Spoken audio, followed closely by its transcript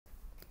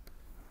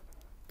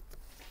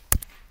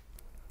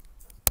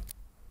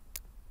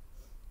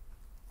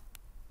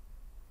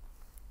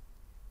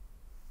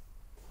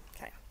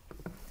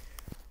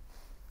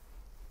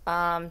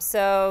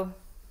So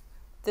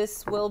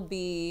this will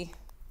be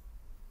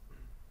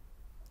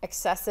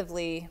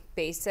excessively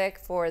basic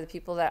for the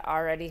people that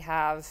already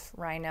have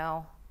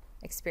Rhino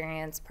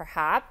experience,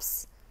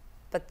 perhaps,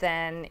 but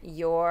then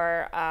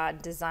your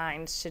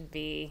design should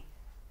be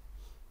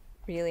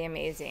really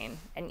amazing.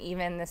 And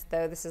even this,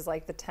 though this is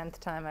like the 10th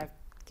time I've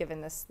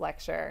given this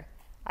lecture,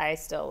 I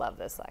still love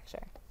this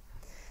lecture.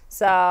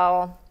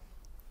 So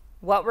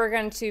what we're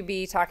going to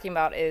be talking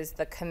about is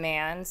the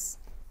commands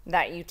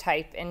that you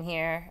type in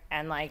here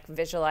and like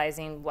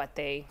visualizing what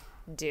they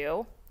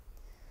do.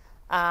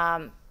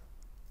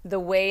 The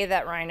way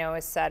that Rhino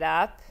is set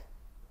up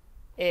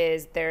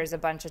is there's a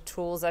bunch of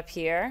tools up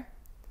here.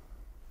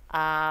 Oh,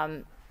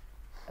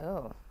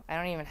 I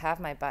don't even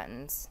have my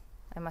buttons.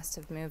 I must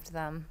have moved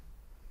them.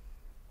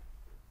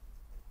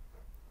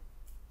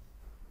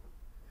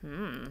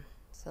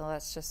 So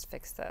let's just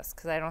fix this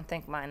because I don't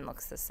think mine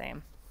looks the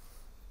same.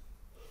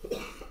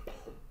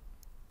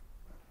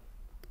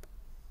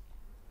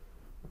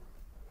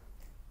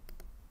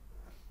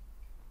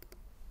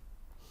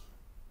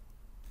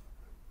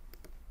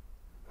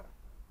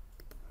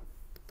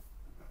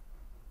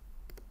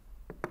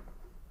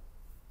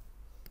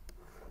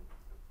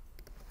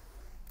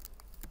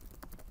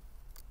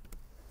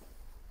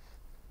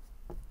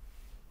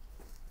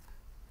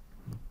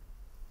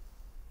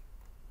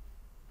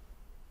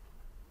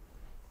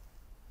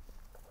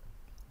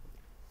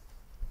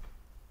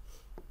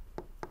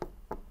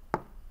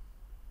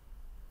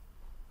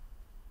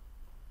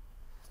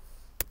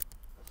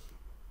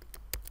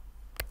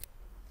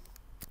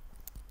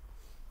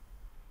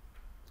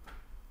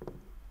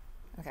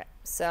 Okay,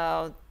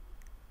 so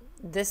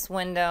this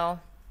window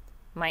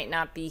might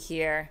not be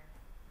here,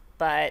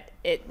 but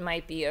it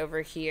might be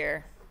over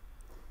here.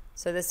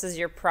 So this is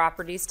your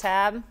Properties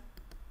tab.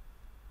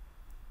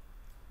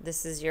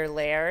 This is your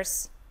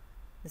Layers.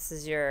 This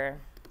is your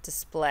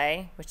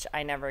Display, which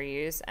I never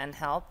use, and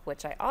Help,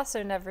 which I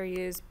also never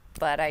use,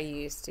 but I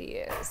used to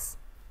use.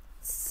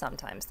 It's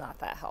sometimes not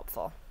that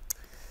helpful.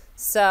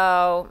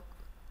 So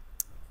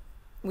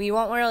we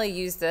won't really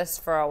use this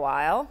for a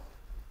while.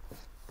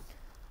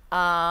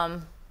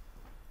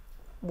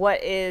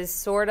 What is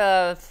sort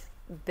of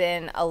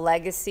been a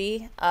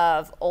legacy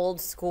of old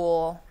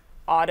school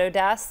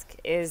Autodesk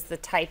is the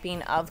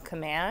typing of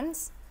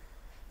commands.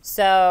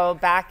 So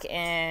back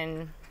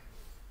in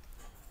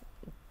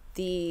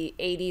the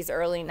 80s,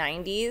 early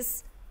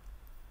 90s,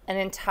 an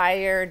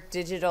entire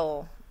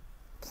digital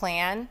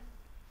plan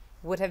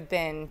would have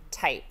been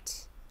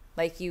typed.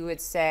 Like you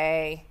would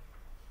say,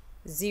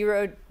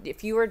 zero,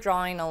 if you were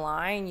drawing a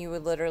line, you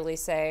would literally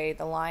say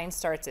the line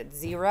starts at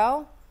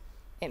 0,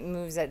 it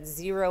moves at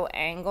 0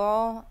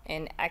 angle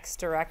in X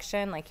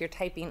direction, like you're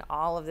typing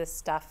all of this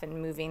stuff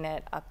and moving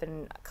it up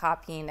and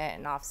copying it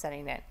and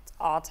offsetting it. It's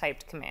all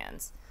typed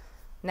commands.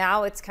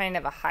 Now it's kind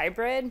of a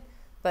hybrid,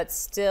 but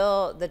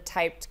still the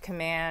typed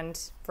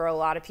command for a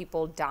lot of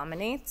people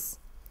dominates.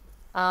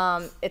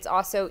 It's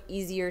also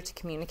easier to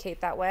communicate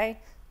that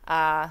way.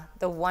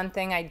 The one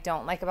thing I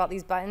don't like about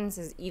these buttons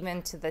is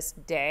even to this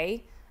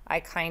day, I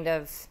kind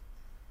of,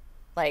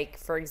 like,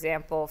 for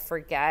example,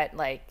 forget,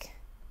 like,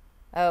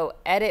 oh,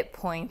 edit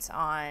points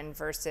on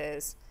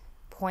versus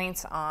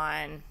points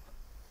on,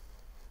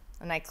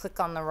 and I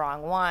click on the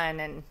wrong one,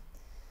 and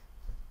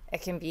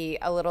it can be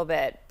a little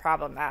bit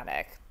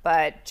problematic.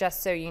 But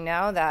just so you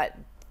know that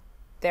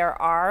there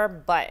are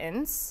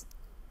buttons,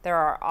 there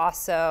are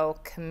also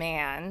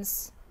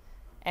commands,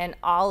 and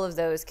all of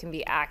those can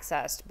be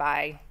accessed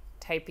by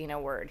typing a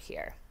word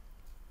here.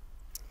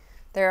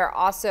 There are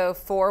also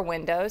 4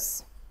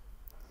 windows,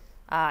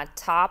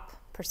 top,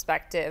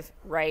 perspective,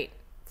 right,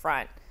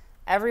 front.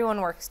 Everyone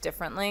works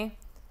differently.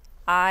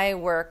 I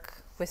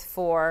work with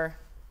 4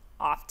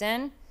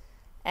 often,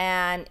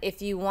 and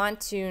if you want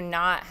to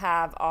not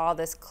have all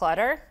this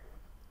clutter,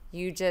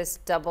 you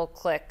just double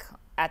click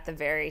at the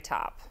very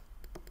top.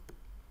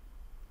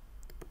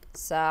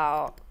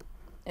 So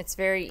it's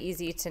very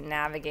easy to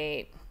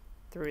navigate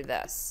through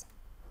this.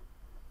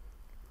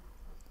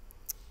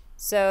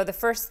 So the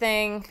first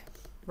thing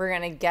we're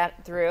going to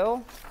get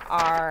through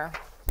are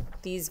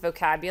these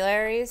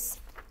vocabularies.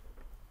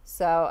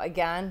 So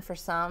again, for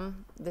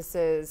some, this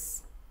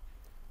is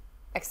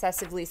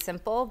excessively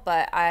simple,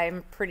 but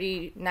I'm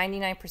pretty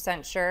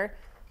 99% sure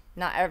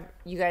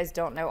you guys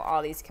don't know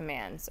all these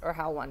commands or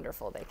how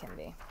wonderful they can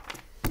be.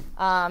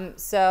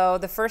 So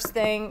the first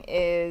thing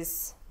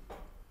is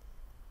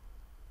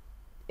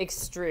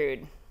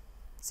extrude.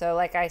 So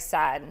like I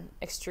said,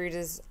 extrude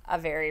is a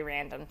very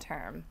random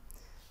term.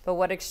 But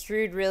what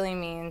extrude really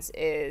means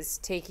is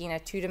taking a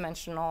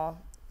 2-dimensional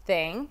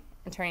thing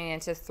and turning it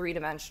into a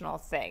 3-dimensional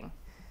thing.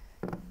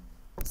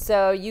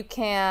 So you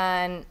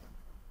can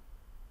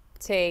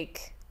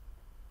take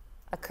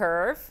a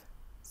curve,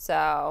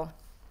 so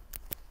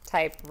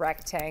type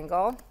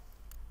rectangle,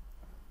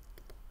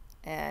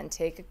 and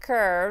take a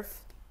curve.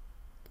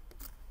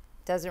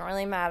 Doesn't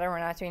really matter, we're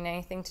not doing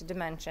anything to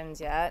dimensions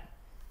yet.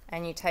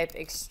 And you type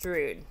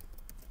extrude.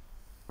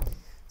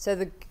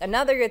 So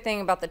another good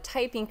thing about the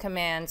typing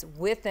commands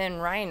within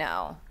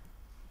Rhino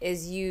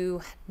is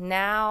you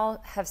now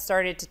have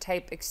started to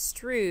type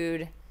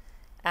extrude,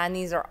 and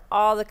these are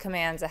all the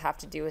commands that have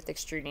to do with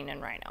extruding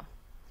in Rhino.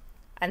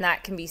 And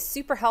that can be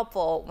super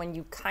helpful when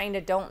you kind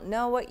of don't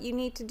know what you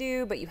need to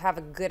do, but you have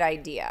a good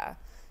idea.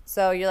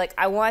 So you're like,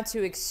 I want to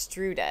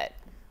extrude it.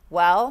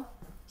 Well,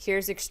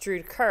 here's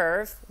extrude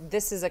curve.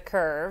 This is a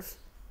curve.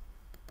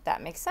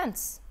 That makes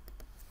sense.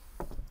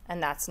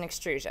 And that's an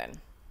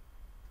extrusion.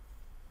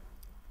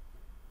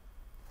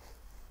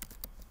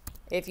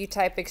 If you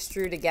type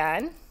extrude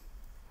again,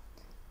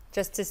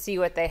 just to see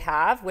what they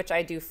have, which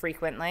I do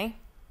frequently,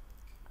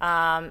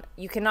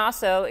 you can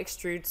also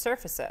extrude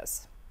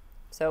surfaces.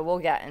 So we'll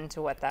get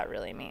into what that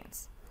really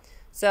means.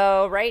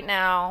 So right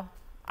now,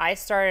 I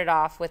started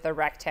off with a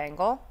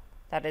rectangle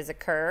that is a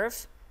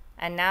curve,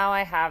 and now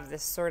I have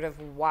this sort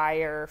of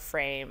wire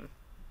frame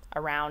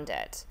around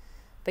it.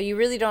 But you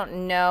really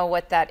don't know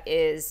what that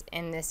is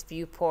in this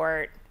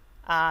viewport,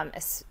 and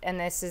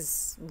this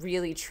is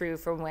really true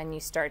for when you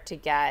start to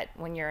get,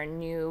 when you're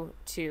new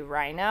to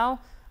Rhino,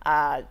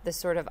 the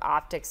sort of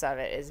optics of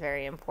it is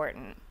very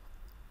important.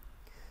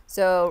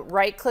 So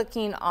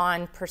right-clicking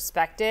on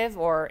perspective,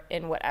 or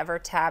in whatever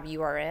tab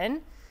you are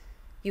in,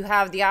 you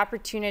have the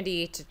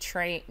opportunity to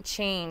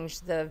change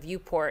the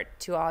viewport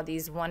to all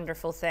these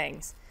wonderful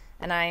things.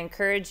 And I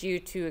encourage you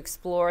to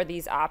explore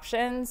these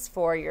options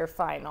for your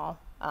final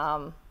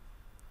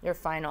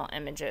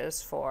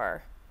images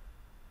for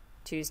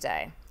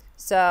Tuesday.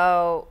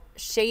 So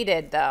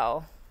shaded,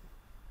 though,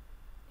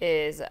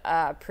 is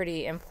a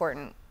pretty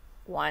important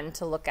one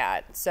to look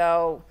at.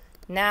 So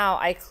now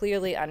I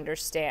clearly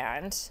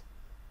understand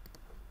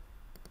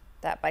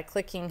that by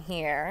clicking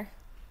here,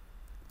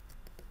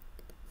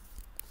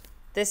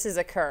 this is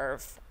a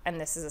curve and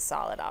this is a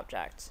solid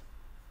object.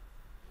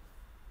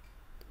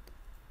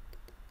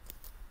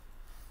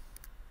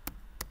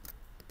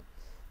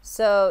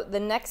 So the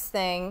next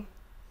thing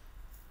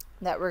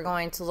that we're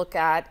going to look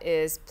at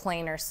is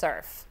planar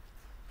surf.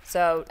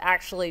 So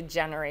actually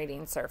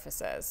generating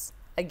surfaces.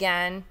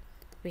 Again,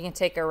 we can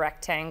take a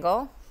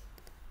rectangle.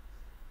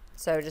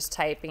 So just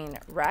typing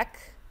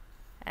rec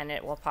and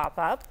it will pop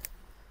up.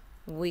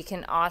 We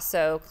can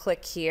also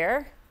click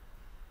here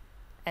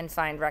and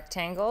find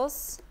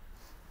rectangles.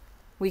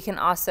 We can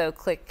also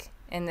click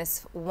in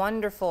this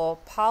wonderful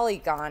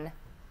polygon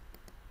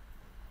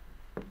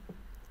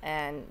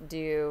and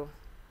do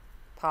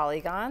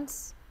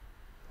polygons.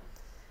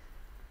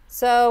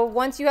 So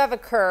once you have a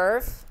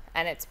curve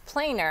and it's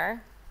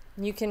planar,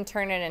 you can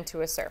turn it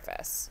into a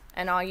surface.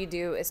 And all you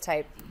do is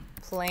type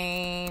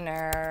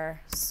planar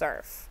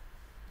surf,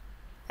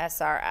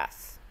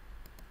 SRF.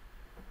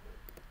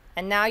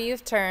 And now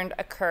you've turned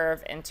a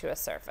curve into a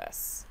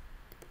surface.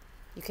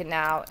 You can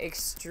now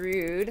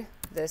extrude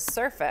this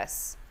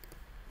surface.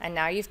 And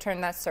now you've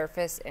turned that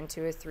surface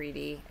into a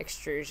 3D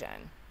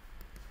extrusion.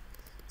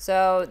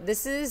 So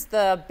this is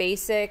the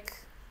basic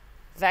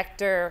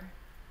vector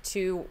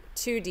to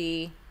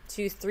 2D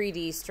to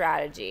 3D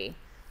strategy.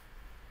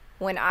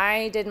 When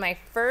I did my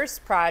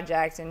first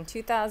project in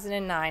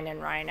 2009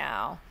 in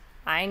Rhino,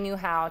 I knew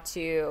how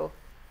to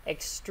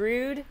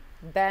extrude,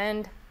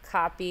 bend,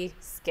 copy,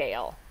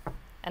 scale.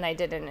 And I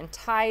did an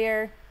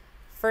entire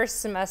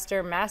first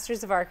semester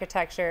Masters of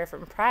Architecture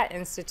from Pratt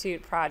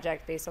Institute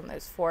project based on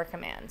those 4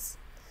 commands.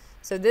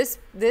 So this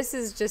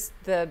is just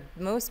the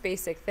most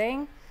basic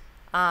thing.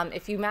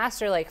 If you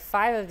master like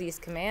 5 of these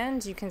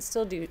commands, you can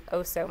still do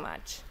oh so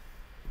much.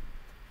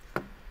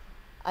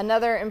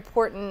 Another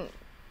important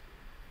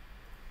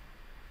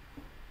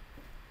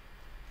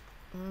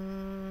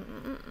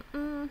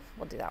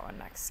we'll do that one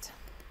next.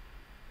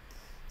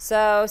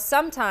 So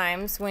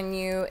sometimes when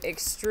you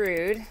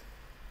extrude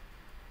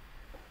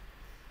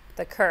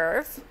the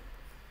curve,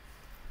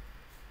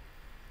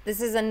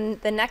 this is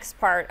the next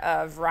part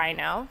of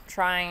Rhino,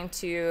 trying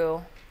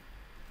to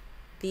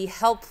be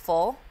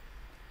helpful.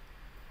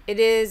 It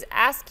is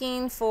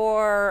asking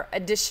for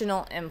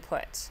additional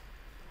input.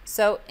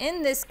 So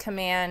in this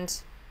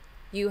command,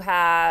 you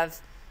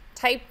have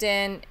typed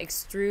in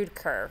extrude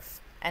curve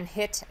and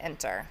hit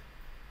enter.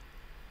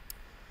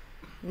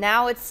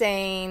 Now it's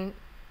saying,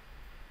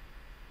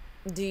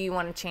 do you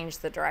want to change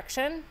the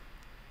direction?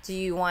 Do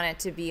you want it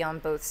to be on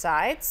both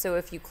sides? So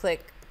if you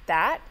click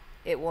that,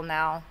 it will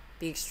now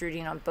be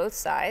extruding on both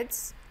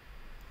sides.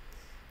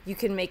 You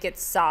can make it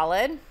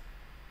solid.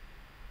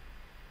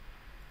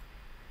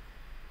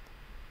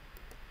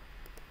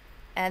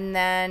 And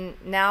then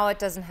now it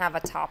doesn't have a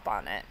top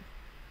on it.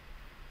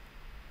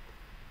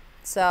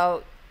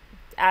 So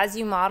as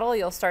you model,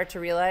 you'll start to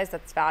realize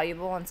that's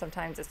valuable and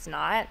sometimes it's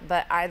not.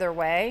 But either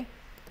way,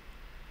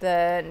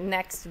 the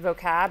next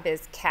vocab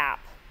is cap.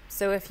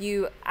 So if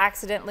you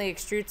accidentally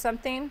extrude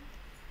something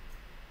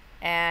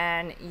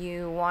and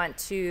you want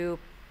to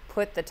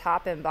put the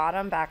top and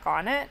bottom back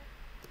on it,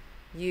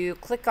 you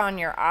click on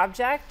your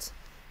object,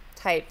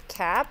 type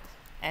cap,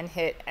 and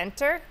hit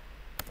enter.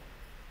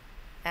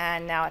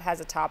 And now it has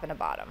a top and a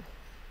bottom.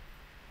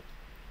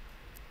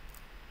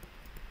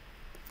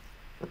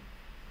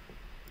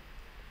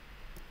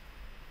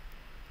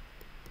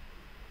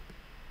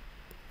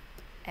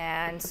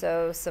 And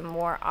so some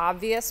more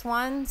obvious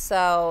ones.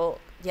 So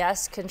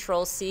yes,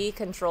 Control C,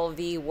 Control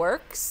V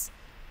works.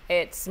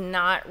 It's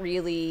not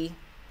really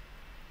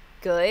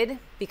good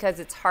because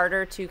it's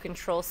harder to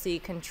Control C,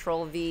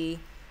 Control V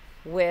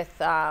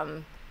with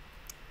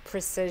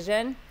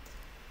precision.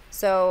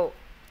 So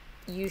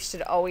you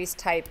should always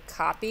type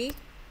copy,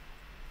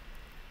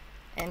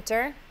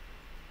 enter,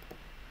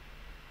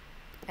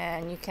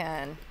 and you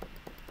can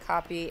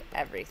copy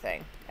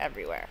everything,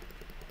 everywhere.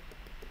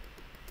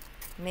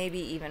 Maybe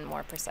even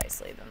more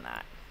precisely than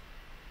that.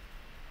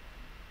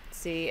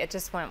 See, it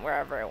just went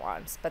wherever it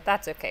wants, but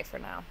that's okay for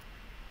now.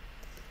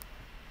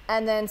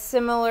 And then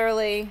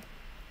similarly,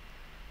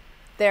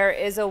 there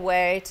is a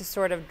way to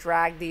sort of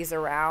drag these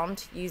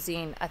around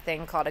using a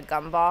thing called a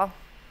gumball.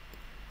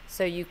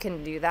 So you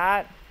can do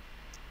that.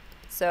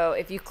 So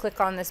if you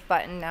click on this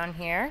button down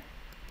here,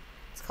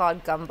 it's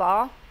called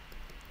gumball.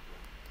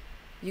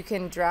 You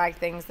can drag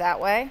things that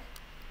way.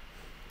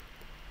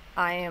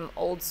 I am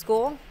old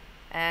school,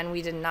 and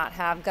we did not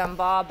have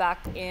gumball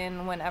back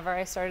in whenever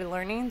I started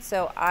learning,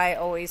 so I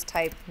always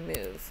type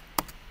move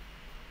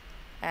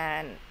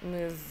and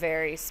move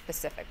very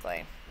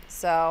specifically.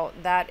 So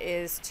that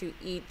is to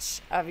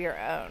each of your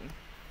own.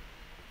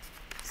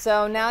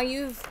 So now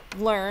you've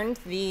learned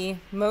the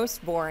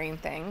most boring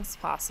things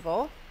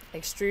possible: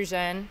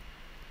 extrusion,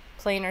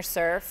 planar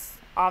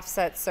surf,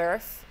 offset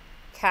surf,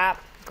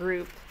 cap,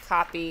 group,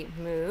 copy,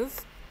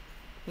 move.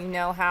 You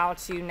know how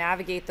to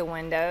navigate the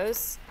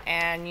windows,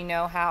 and you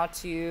know how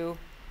to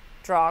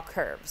draw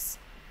curves.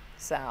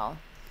 So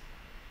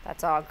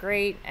that's all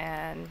great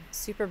and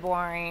super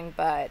boring,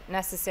 but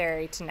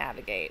necessary to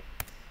navigate.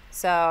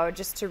 So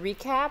just to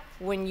recap,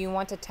 when you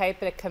want to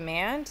type a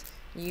command,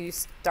 you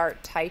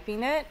start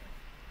typing it.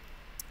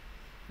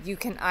 You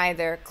can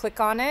either click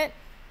on it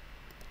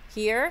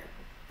here,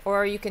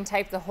 or you can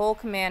type the whole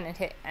command and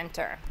hit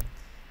enter.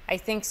 I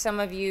think some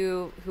of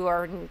you who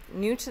are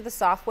new to the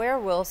software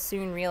will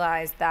soon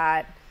realize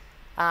that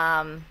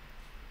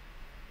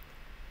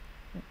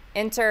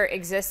enter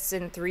exists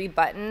in 3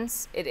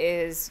 buttons. It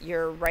is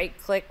your right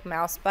click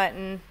mouse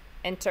button,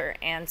 enter,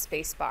 and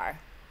spacebar.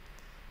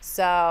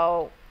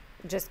 So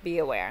just be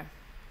aware.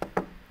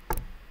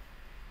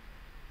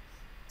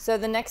 So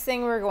the next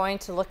thing we're going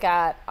to look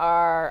at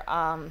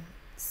are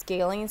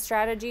scaling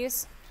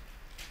strategies.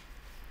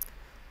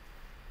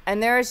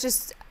 And there is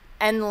just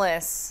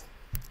endless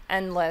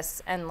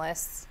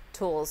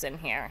tools in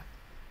here.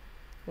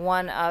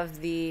 One of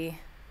the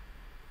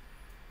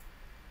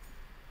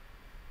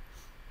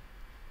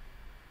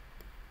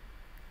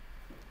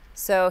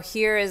So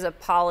here is a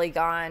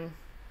polygon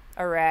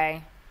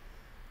array,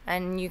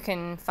 and you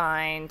can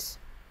find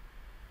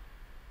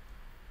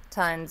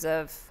tons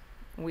of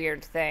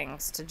weird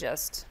things to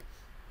just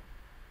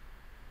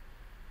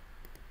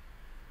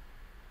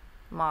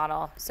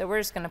model. So we're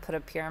just going to put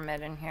a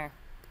pyramid in here.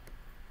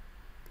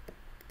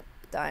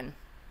 Done.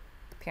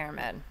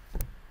 Pyramid.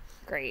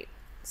 Great.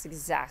 It's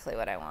exactly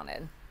what I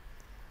wanted.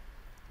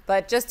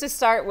 But just to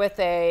start with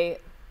a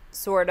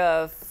sort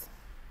of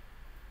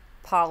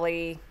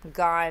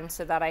polygon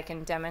so that I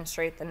can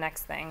demonstrate the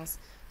next things.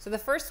 So the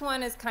first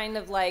one is kind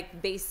of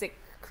like basic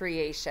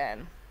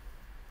creation.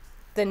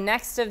 The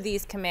next of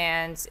these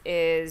commands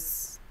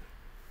is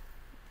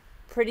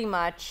pretty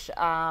much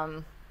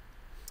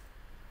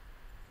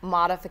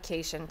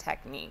modification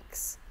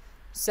techniques.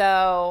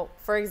 So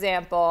for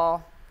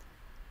example,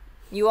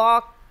 you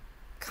all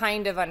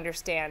kind of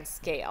understand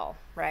scale,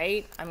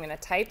 right? I'm going to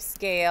type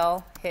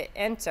scale, hit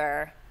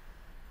enter.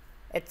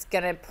 It's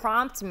going to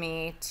prompt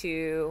me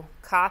to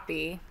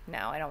copy.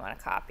 No, I don't want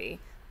to copy,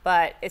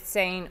 but it's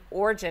saying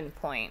origin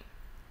point.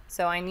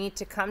 So I need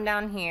to come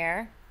down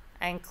here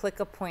and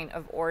click a point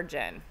of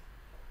origin.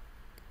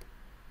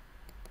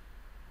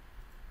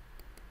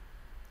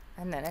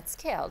 And then it's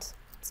scaled.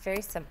 It's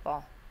very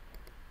simple,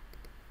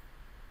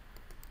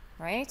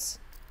 right?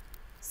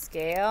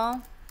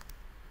 Scale,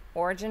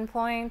 origin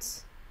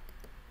point,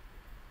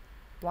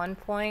 1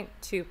 point,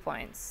 2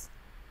 points.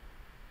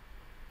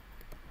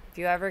 If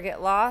you ever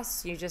get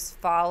lost, you just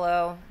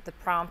follow the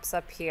prompts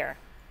up here.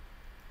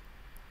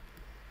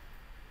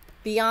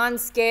 Beyond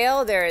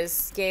scale, there is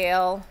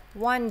scale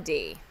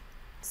 1D.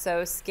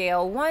 So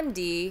scale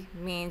 1D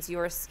means you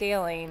are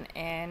scaling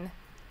in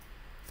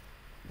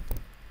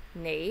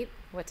Nate.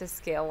 What does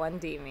scale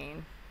 1D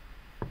mean?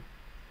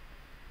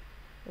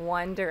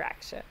 One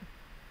direction.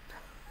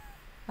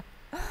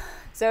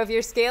 So if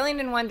you're scaling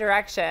in one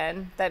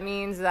direction, that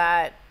means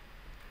that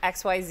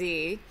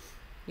XYZ,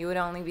 you would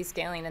only be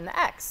scaling in the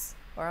X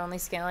or only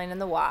scaling in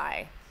the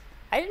Y.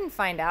 I didn't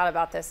find out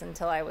about this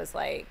until I was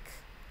like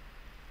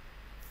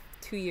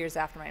 2 years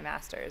after my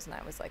master's, and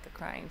that was like a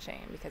crying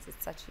shame because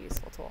it's such a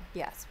useful tool.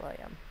 Yes,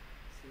 William.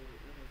 So what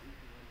if you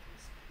want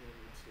to scale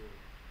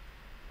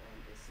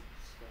to a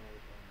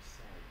specific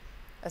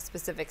size? A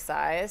specific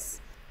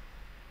size?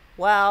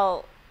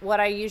 Well, what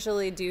I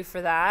usually do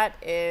for that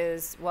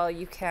is, well,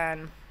 you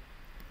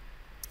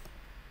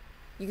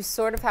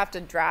sort of have to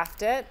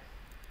draft it.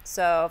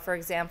 So for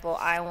example,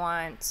 I'm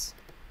going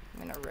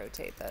to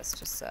rotate this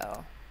just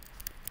so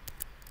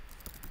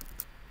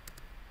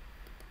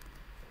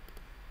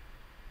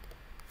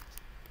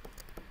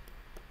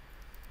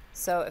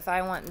So if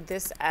I want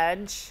this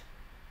edge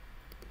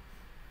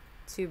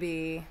to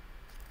be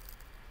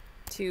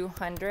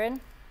 200,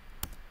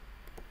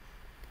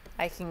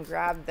 I can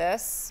grab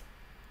this,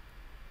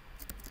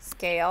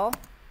 scale,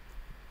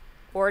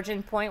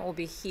 origin point will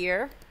be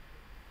here,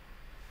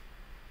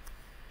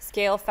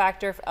 scale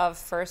factor of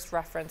first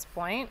reference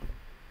point.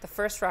 The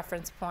first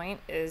reference point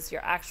is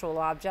your actual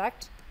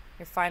object.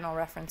 Your final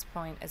reference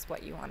point is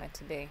what you want it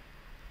to be.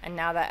 And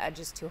now that edge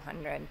is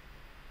 200.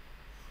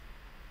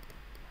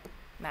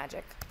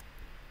 Magic.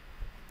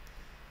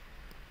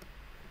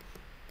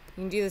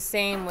 You can do the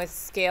same with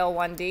scale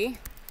 1D.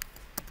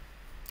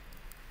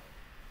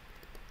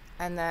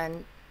 And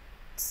then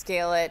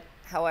scale it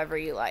however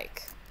you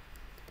like.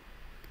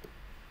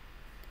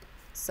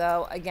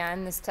 So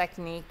again, this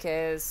technique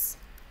is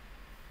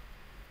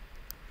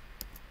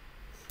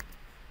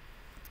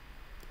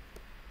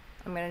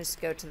I'm going to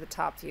just go to the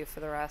top view for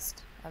the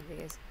rest of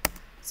these.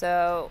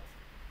 So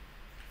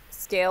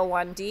scale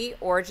 1D,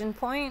 origin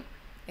point,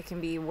 it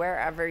can be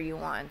wherever you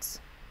want.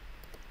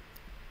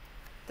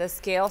 The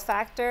scale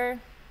factor,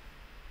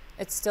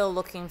 it's still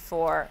looking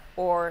for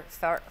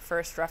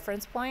first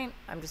reference point.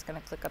 I'm just going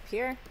to click up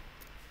here,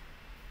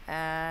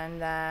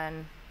 and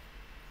then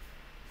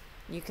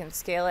you can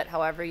scale it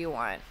however you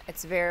want.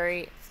 It's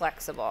very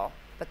flexible,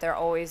 but they're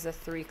always a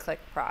 3-click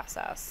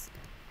process.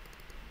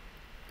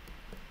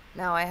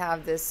 Now I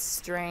have this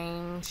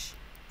strange,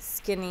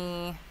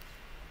 skinny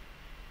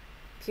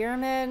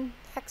pyramid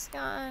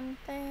hexagon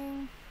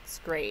thing. It's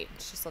great.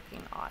 It's just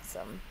looking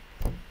awesome.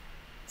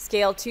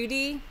 Scale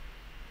 2D.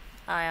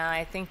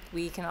 I think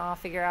we can all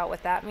figure out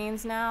what that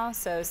means now.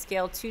 So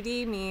scale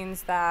 2D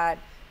means that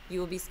you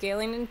will be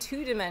scaling in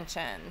 2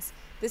 dimensions.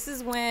 This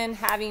is when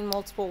having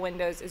multiple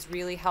windows is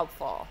really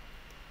helpful,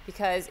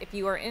 because if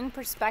you are in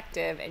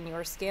perspective and you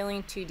are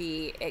scaling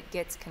 2D, it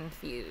gets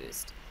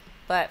confused.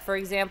 But for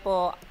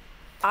example,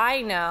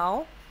 I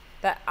know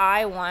that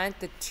I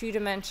want the 2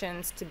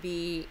 dimensions to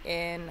be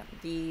in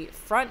the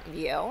front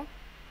view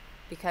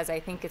because I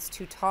think it's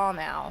too tall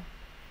now.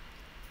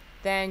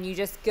 Then you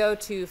just go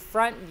to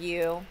front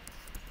view,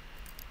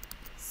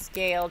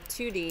 scale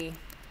 2D,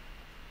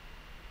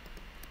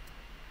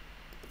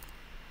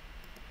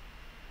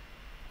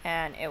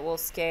 and it will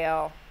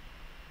scale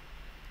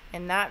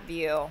in that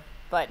view,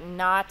 but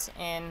not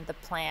in the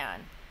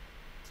plan.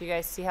 Do you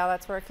guys see how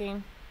that's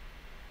working?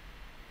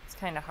 It's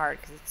kind of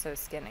hard because it's so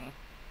skinny.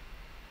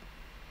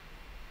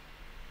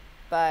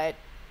 But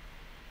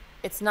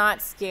it's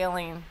not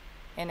scaling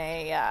in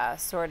a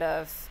sort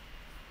of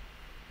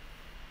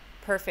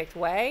perfect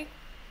way.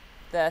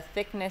 The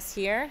thickness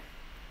here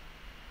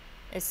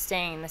is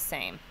staying the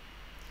same.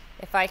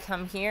 If I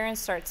come here and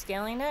start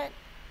scaling it,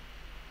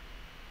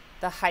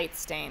 the height's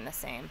staying the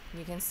same.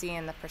 You can see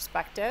in the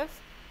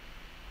perspective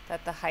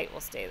that the height will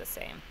stay the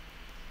same.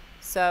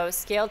 So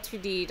scale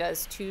 2D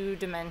does 2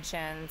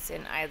 dimensions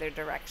in either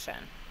direction.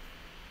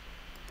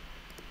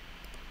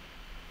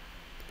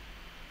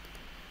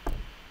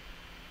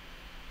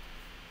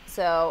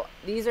 So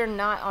these are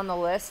not on the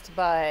list,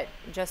 but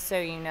just so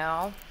you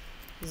know,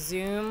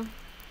 Zoom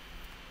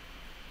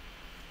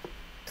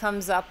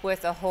comes up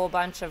with a whole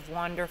bunch of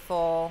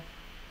wonderful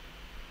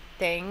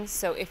things.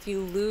 So if you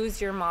lose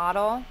your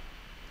model,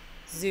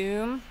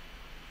 Zoom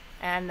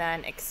and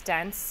then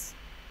extents,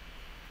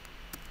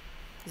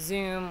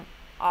 Zoom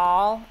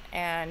all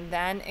and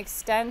then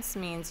extents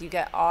means you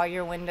get all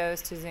your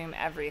windows to zoom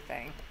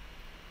everything.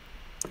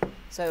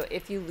 So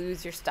if you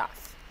lose your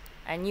stuff,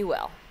 and you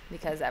will,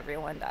 because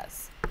everyone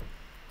does.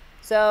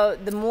 So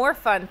the more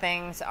fun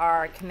things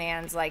are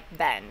commands like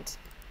bend.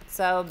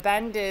 So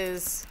bend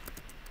is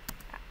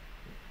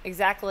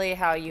exactly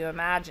how you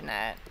imagine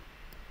it.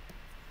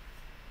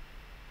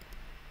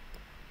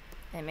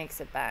 It makes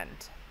it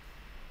bend.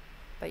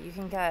 But you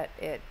can get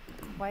it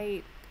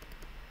quite...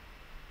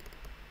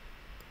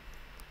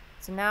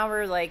 So now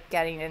we're like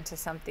getting into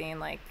something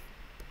like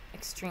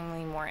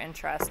extremely more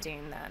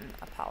interesting than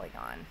a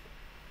polygon.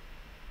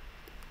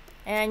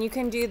 And you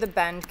can do the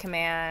bend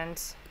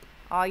command.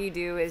 All you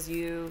do is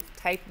you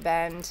type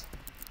bend,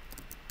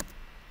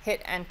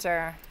 hit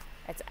enter.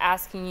 It's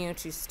asking you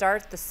to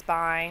start the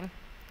spine.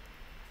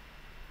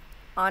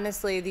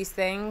 Honestly, these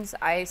things,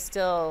 I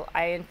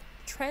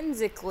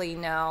intrinsically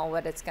know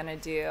what it's gonna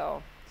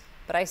do,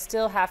 but I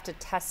still have to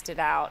test it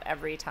out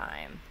every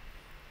time.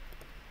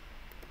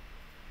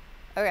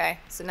 Okay,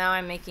 so now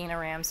I'm making a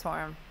ram's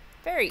horn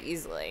very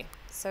easily.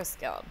 So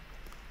skilled.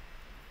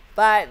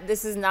 But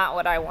this is not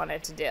what I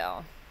wanted to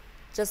do.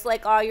 Just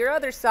like all your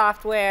other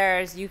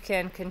softwares, you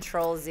can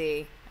Control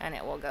Z and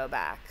it will go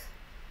back.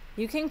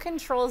 You can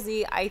Control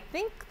Z, I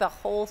think, the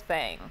whole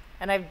thing.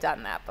 And I've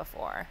done that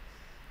before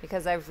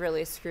because I've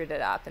really screwed it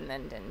up and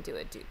then didn't do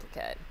a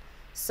duplicate.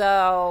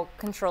 So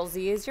Control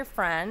Z is your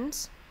friend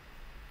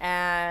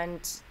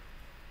and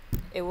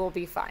it will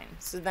be fine.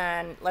 So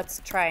then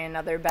let's try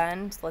another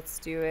bend. Let's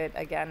do it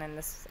again in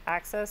this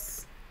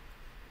axis.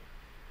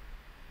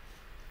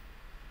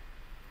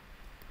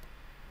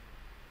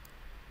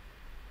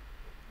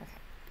 Okay.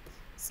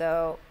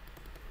 So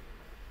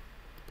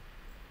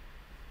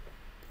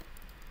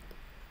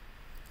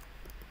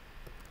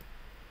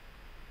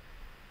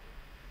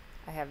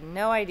I have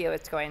no idea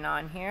what's going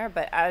on here,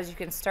 but as you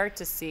can start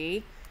to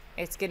see,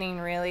 it's getting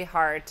really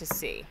hard to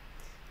see.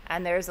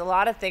 And there's a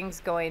lot of things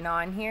going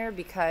on here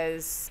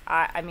because,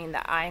 I mean,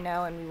 that I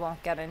know, and we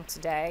won't get in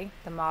today.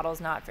 The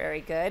model's not very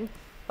good.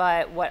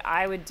 But what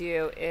I would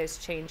do is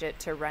change it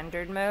to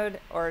rendered mode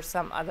or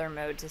some other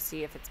mode to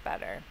see if it's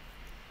better.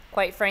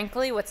 Quite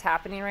frankly, what's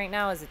happening right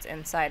now is it's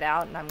inside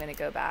out, and I'm going to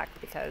go back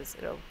because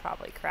it'll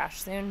probably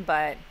crash soon.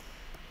 But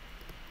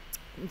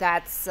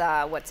that's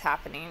what's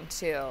happening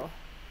to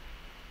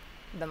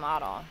the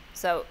model.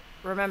 So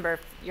remember,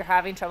 if you're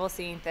having trouble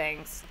seeing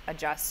things,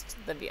 adjust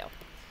the view.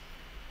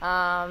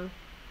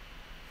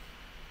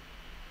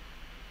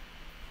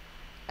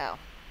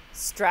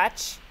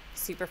 Stretch,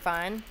 super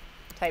fun.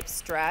 Type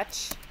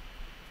stretch.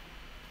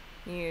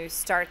 You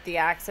start the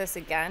axis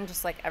again,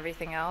 just like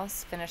everything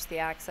else. Finish the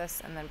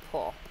axis and then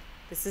pull.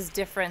 This is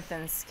different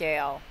than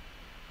scale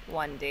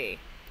 1D.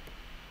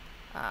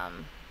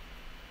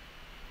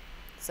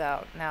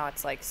 So now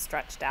it's like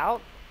stretched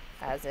out,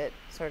 as it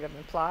sort of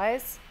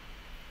implies.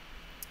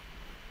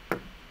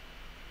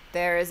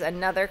 There is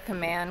another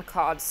command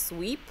called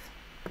sweep.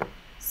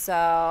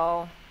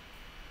 So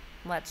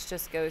let's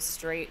just go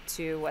straight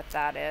to what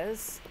that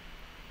is.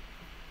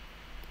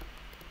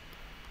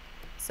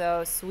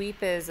 So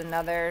sweep is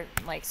another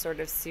like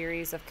sort of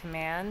series of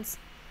commands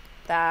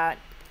that,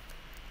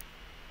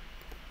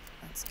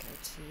 let's go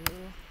to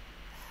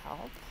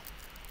help,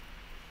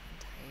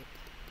 type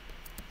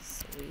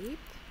sweep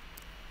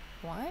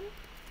 1,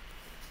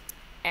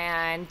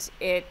 and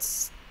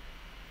it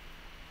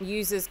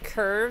uses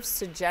curves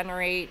to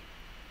generate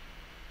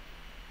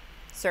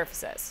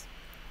surfaces.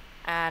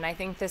 And I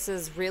think this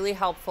is really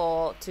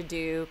helpful to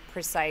do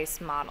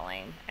precise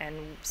modeling.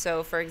 And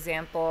so, for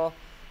example,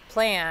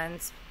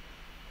 plans,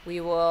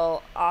 we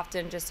will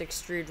often just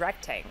extrude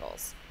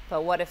rectangles.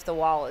 But what if the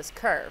wall is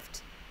curved?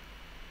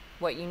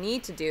 What you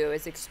need to do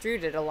is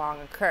extrude it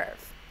along a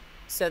curve.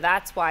 So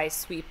that's why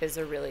sweep is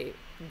a really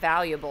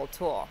valuable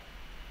tool.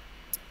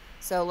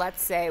 So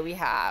let's say we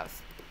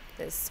have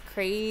this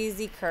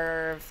crazy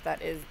curve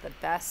that is the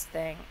best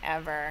thing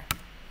ever,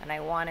 and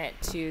I want it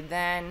to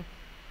then,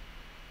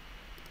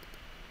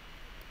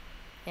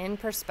 in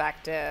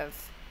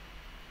perspective,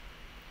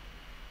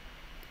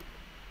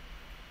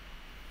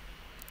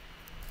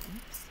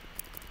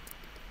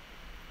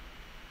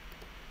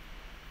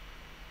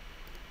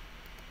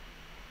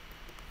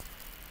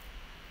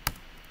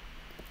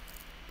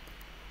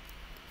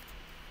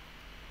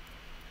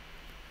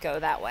 go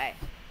that way.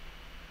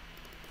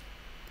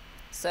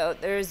 So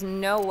there's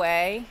no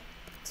way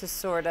to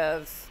sort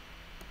of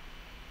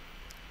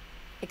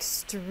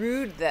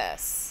extrude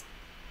this.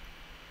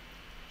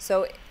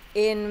 So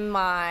in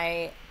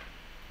my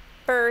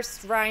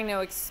first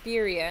Rhino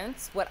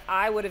experience, what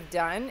I would have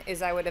done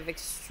is I would have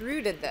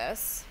extruded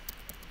this.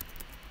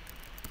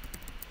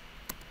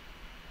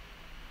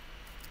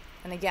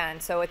 And again,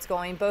 so it's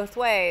going both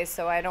ways,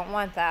 so I don't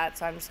want that,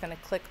 so I'm just going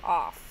to click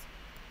off.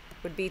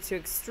 Would be to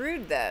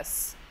extrude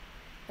this,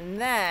 and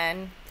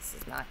then, this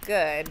is not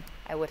good,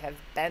 I would have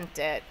bent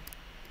it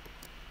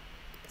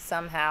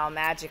somehow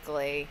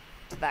magically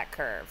to that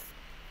curve.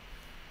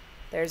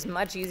 There's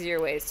much easier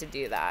ways to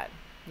do that.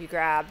 You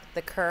grab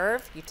the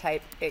curve, you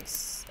type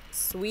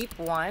sweep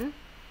 1.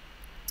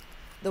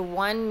 The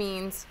 1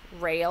 means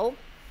rail.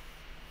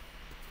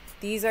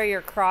 These are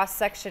your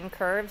cross-section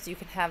curves. You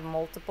can have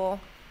multiple,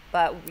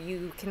 but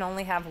you can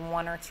only have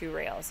 1 or 2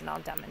 rails, and I'll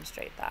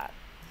demonstrate that.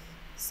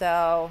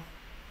 So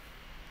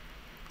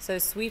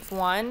sweep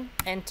 1,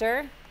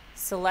 enter,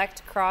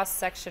 select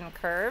cross-section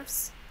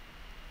curves,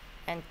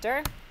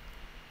 enter.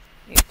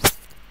 Oops.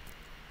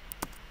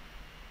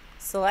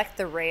 Select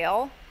the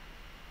rail.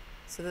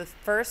 So the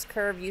first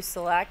curve you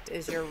select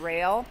is your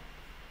rail.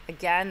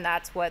 Again,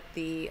 that's what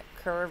the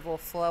curve will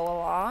flow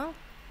along.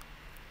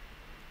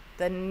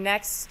 The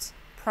next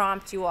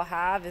prompt you will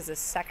have is a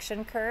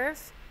section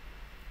curve.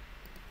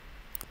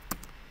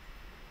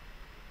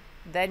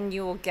 Then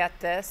you will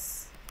get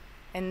this.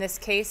 In this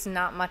case,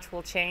 not much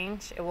will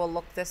change. It will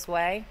look this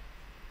way.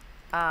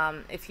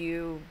 If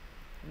you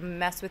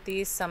mess with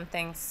these, some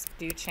things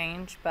do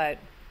change, but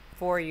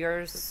for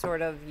your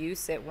sort of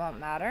use, it won't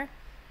matter.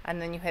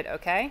 And then you hit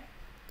OK.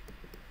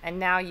 And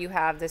now you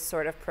have this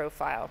sort of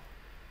profile.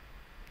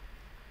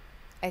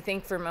 I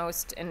think for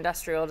most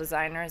industrial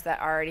designers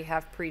that already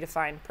have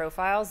predefined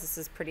profiles, this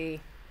is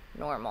pretty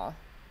normal.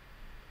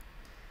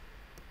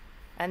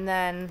 And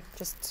then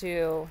just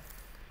to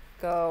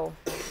go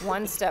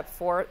one step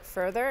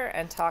further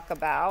and talk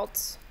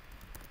about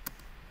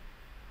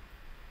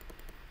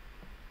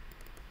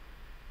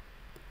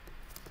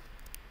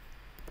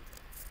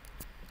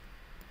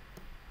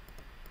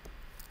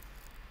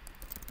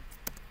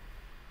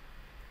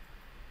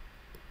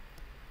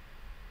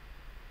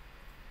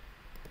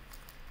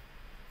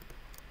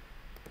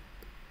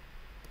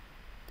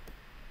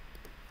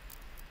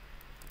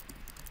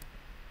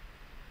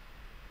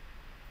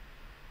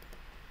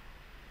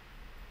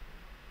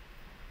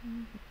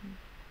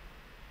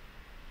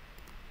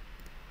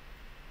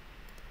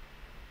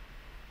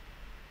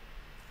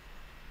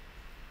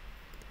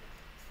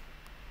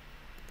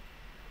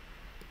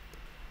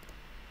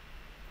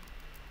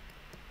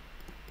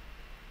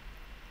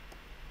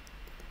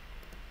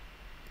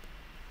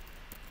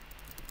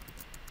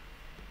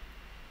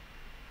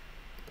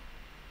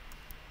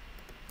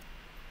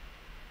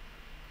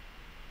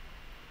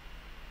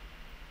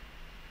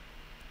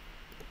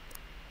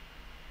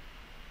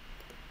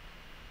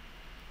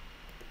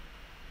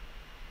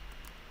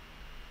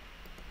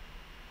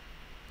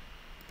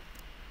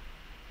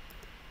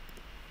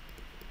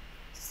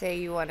say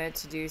you wanted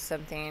to do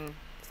something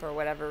for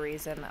whatever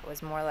reason that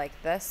was more like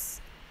this.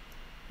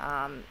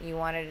 You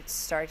wanted it to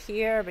start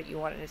here, but you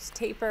wanted it to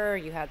taper.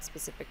 You had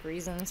specific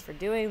reasons for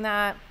doing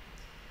that.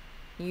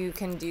 You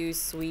can do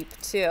sweep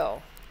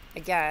 2.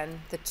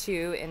 Again, the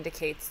 2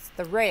 indicates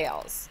the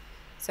rails.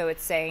 So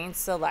it's saying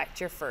select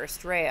your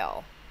first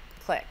rail.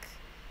 Click.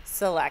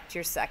 Select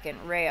your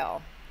second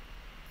rail.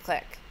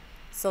 Click.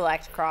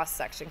 Select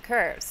cross-section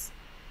curves.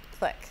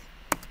 Click.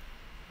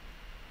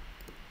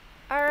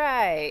 All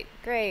right,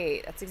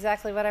 great. That's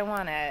exactly what I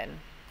wanted.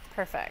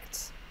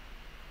 Perfect.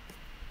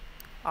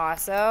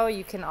 Also,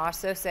 you can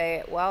also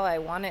say, well, I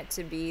want it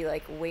to be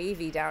like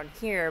wavy down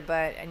here,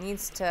 but it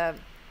needs to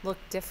look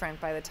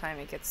different by the time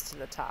it gets to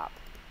the top.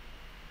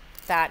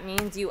 That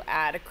means you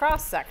add a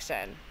cross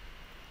section.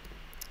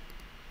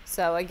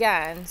 So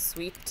again,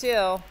 sweep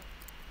 2.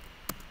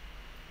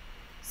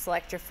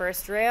 Select your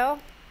first rail,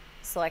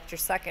 select your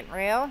second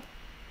rail,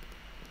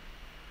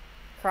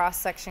 cross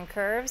section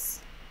curves,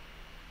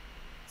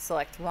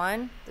 select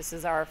 1. This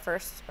is our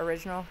first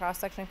original cross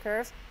section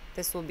curve.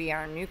 This will be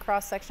our new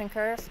cross section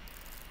curve.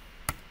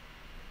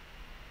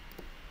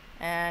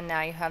 And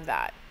now you have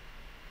that.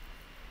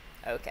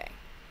 Okay,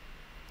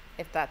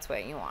 if that's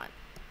what you want.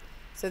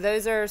 So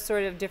those are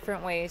sort of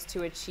different ways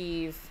to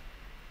achieve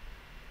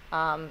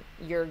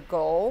your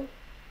goal.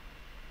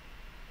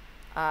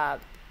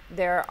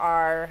 There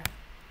are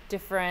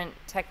different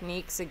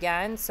techniques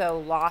again. So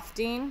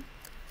lofting,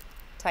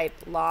 type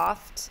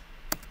loft.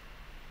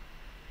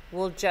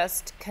 We'll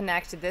just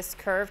connect this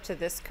curve to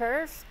this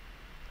curve.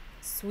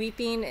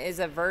 Sweeping is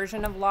a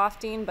version of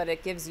lofting, but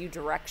it gives you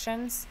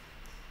directions.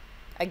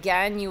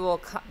 Again, you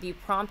will be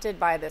prompted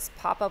by this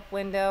pop-up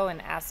window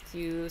and ask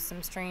you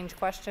some strange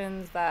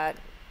questions that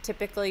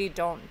typically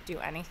don't do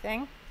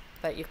anything,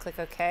 but you click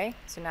OK.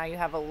 So now you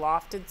have a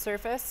lofted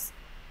surface.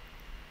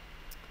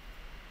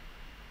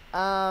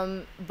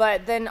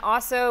 But then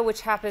also,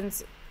 which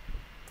happens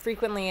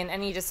frequently in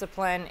any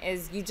discipline,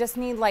 is you just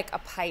need like a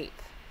pipe.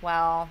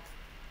 Well,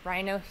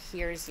 Rhino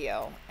hears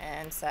you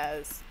and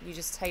says, you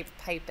just type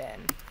pipe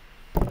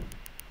in.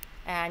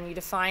 And you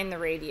define the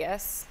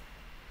radius.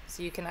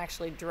 So you can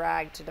actually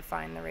drag to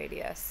define the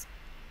radius.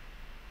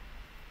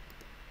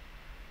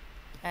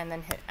 And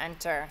then hit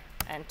enter,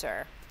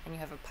 enter, and you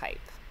have a pipe.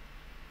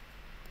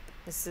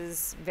 This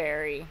is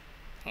very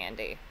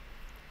handy.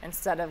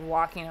 Instead of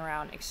walking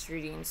around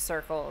extruding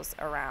circles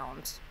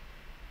around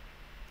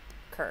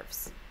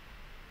curves.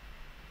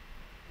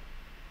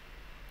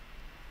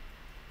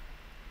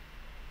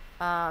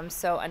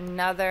 So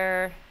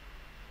another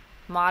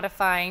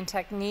modifying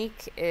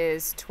technique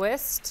is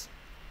twist.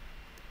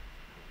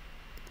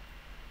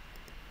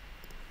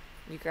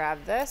 You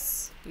grab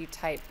this, you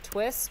type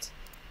twist.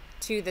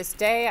 To this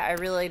day, I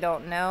really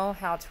don't know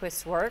how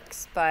twist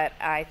works, but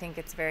I think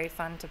it's very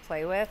fun to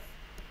play with.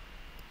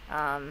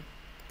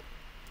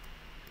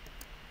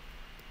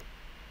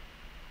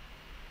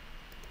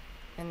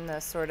 In the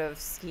sort of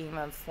scheme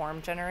of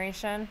form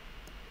generation.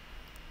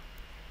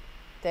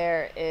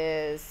 There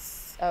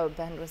is, oh,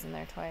 bend was in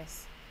there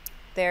twice.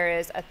 There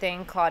is a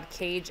thing called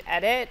cage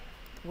edit,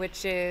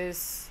 which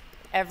is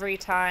every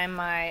time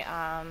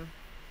I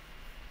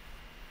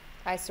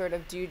sort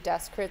of do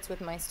desk crits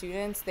with my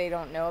students, they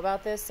don't know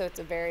about this, so it's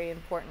a very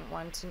important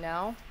one to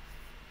know.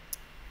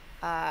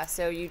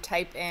 So you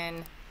type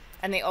in,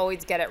 and they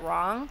always get it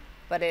wrong,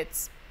 but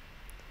it's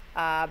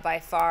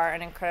by far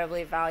an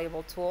incredibly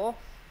valuable tool.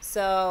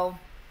 So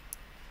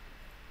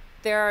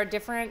there are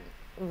different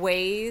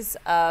ways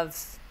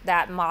of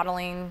that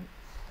modeling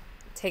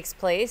takes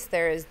place.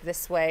 There is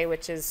this way,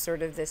 which is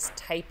sort of this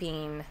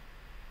typing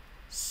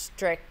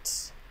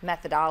strict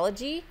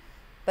methodology.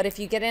 But if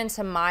you get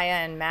into Maya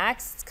and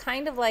Max, it's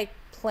kind of like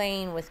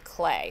playing with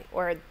clay,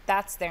 or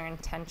that's their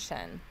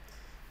intention.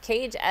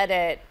 Cage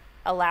edit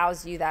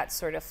allows you that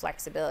sort of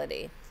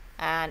flexibility,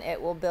 and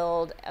it will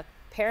build a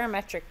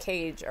parametric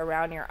cage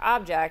around your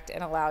object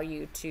and allow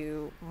you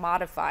to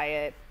modify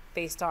it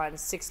based on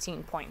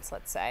 16 points,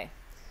 let's say.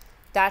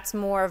 That's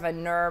more of a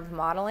NURB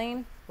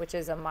modeling, which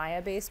is a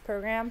Maya-based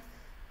program.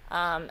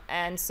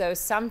 And so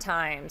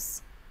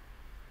sometimes,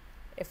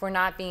 if we're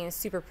not being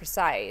super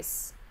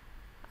precise,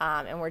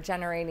 and we're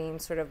generating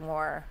sort of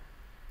more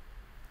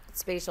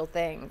spatial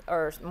things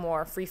or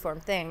more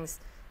freeform things,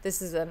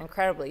 this is an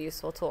incredibly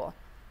useful tool.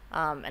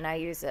 And I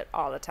use it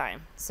all the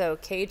time. So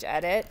cage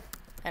edit,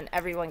 and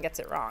everyone gets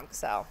it wrong.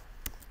 So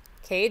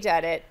cage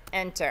edit,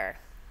 enter.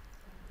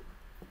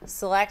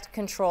 Select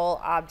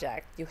control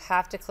object. You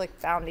have to click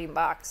bounding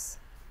box.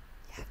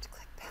 You have to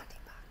click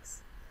bounding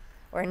box,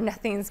 or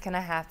nothing's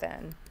gonna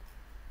happen.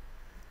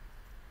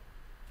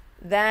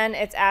 Then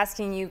it's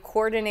asking you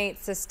coordinate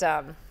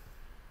system.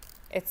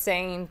 It's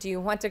saying, do you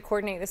want to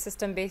coordinate the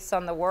system based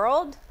on the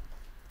world?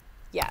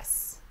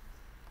 Yes.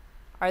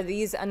 Are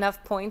these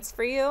enough points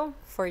for you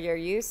for your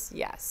use?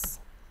 Yes.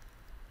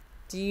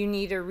 Do you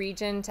need a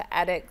region to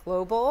edit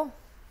global?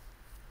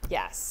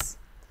 Yes.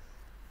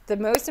 The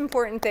most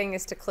important thing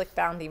is to click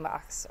bounding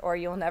box, or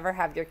you'll never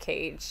have your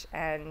cage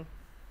and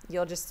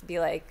you'll just be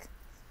like,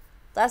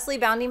 Leslie,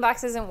 bounding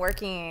box isn't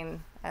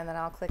working. and then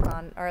I'll click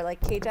on, or like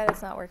Cage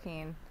Edit's not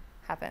working,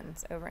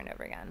 happens over and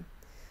over again.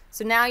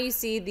 So now you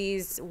see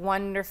these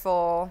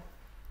wonderful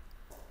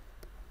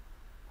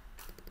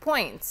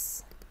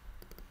points.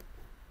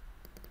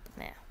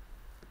 Yeah.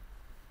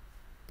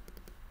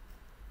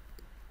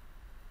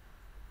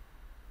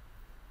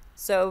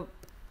 So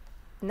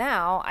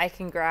now I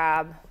can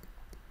grab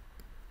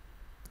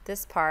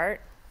this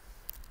part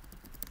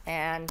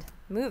and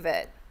move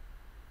it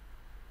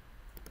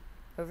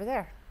over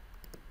there.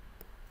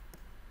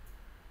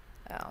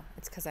 Oh,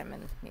 it's because I'm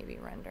in maybe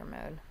render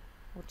mode.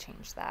 We'll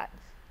change that.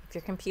 If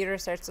your computer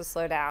starts to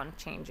slow down,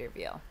 change your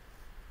view.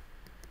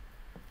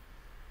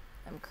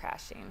 I'm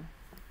crashing.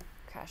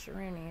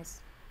 Crasharoonies.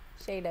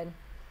 Shaded.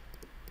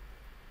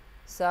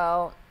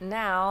 So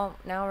now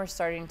we're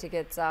starting to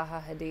get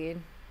Zaha Hadid.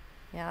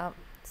 Yeah,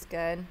 it's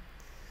good.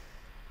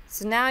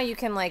 So now you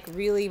can like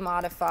really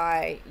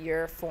modify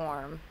your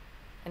form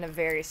in a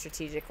very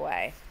strategic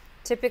way.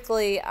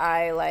 Typically,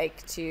 I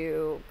like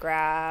to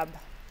grab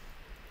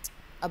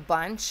a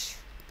bunch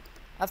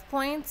of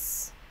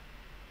points.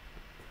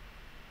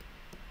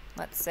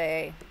 Let's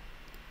say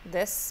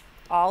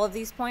all of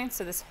these points,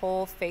 so this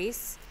whole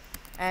face,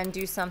 and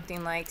do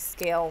something like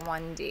scale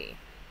 1D.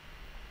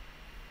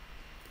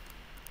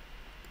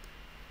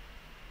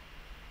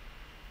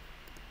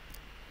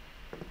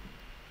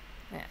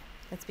 Yeah,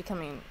 it's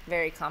becoming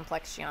very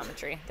complex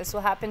geometry. This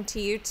will happen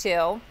to you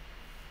too.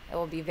 It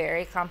will be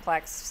very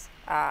complex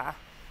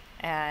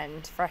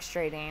and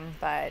frustrating,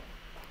 but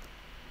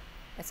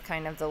it's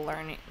kind of the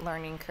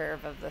learning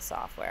curve of the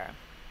software.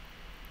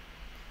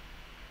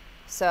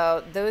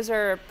 So those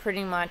are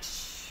pretty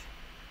much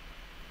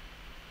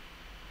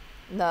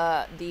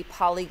the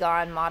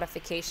polygon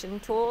modification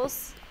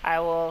tools. I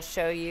will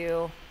show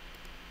you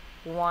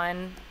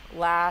one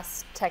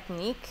last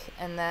technique,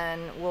 and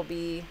then we'll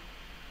be,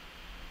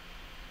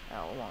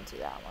 oh, we won't do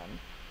that one.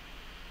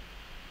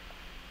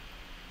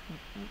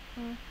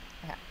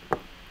 Okay.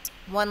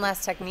 One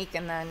last technique,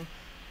 and then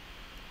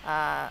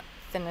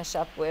finish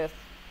up with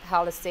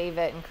how to save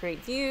it and create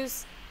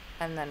views,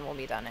 and then we'll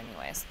be done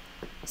anyways.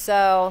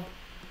 So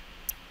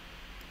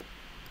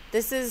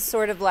this is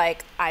sort of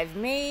like I've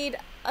made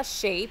a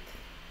shape,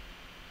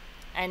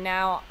 and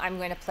now I'm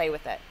going to play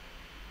with it.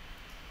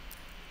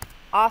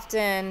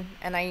 Often,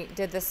 and I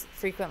did this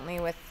frequently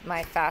with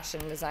my fashion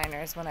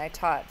designers when I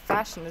taught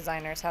fashion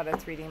designers how to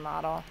 3D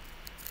model,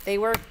 they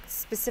work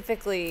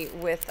specifically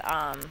with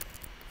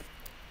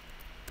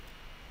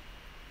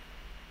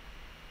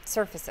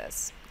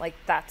surfaces. Like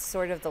that's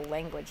sort of the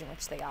language in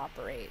which they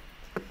operate.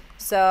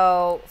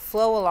 So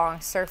flow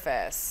along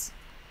surface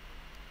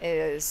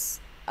is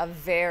a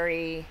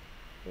very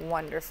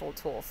wonderful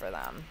tool for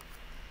them.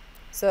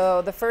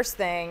 So the first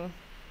thing,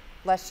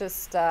 let's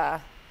just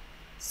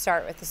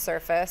start with the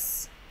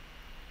surface.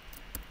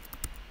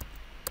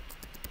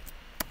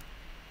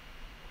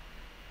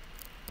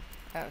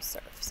 Oh,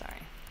 surf, sorry.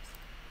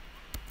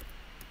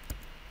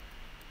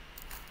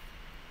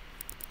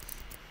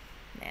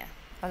 Yeah,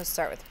 I'll just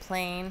start with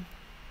plane.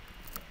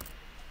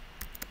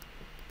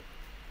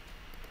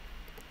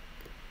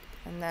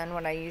 And then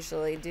what I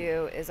usually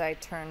do is I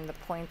turn the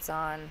points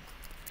on,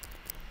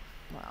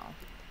 well,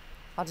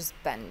 I'll just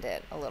bend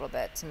it a little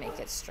bit to make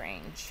it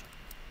strange.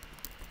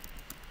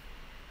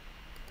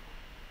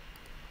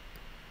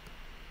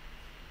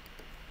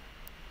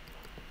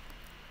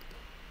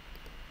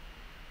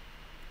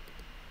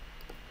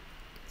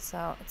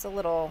 So it's a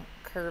little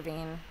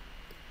curving.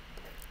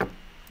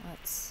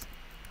 Let's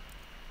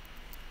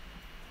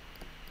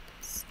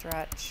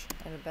stretch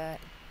it a bit.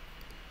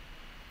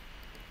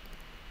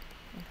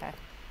 Okay,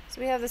 so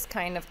we have this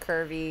kind of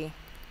curvy,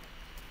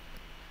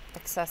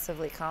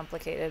 excessively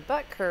complicated,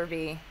 but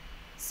curvy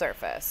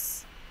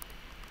surface.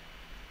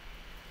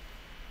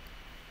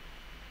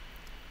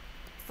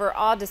 For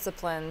all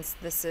disciplines,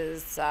 this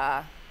is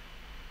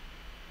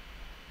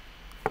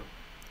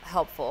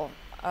helpful.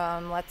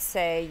 Let's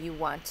say you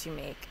want to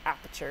make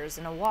apertures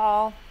in a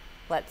wall.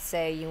 Let's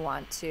say you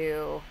want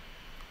to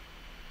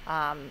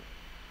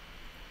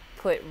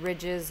put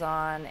ridges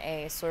on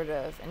a sort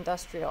of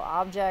industrial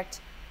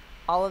object.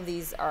 All of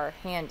these are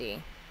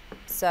handy.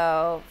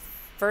 So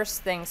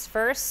first things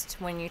first,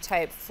 when you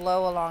type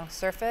flow along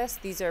surface,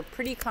 these are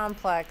pretty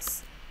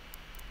complex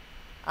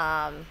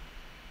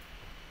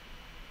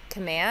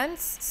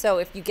commands. So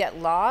if you get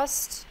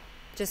lost,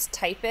 just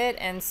type it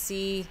and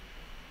see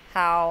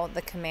how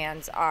the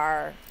commands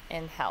are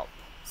in help.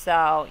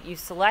 So you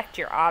select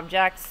your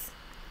objects.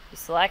 You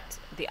select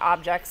the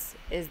objects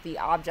is the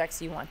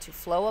objects you want to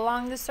flow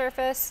along the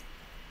surface.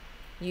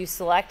 You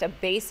select a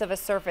base of a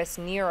surface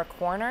near a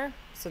corner.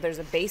 So there's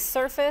a base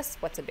surface.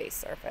 What's a base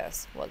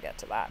surface? We'll get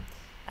to that.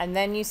 And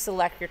then you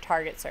select your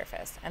target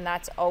surface. And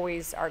that's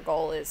always our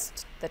goal, is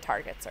the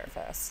target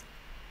surface.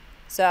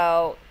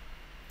 So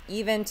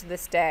even to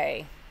this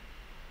day,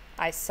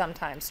 I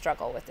sometimes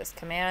struggle with this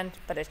command,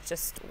 but it's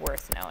just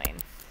worth knowing.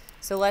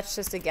 So let's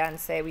just again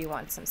say we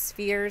want some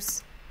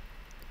spheres.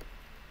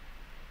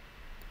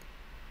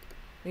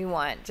 We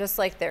want, just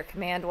like their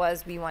command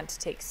was, we want to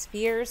take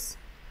spheres.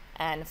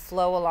 and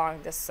flow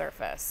along this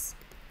surface.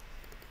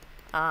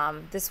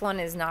 This one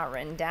is not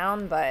written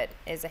down, but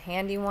is a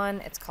handy one.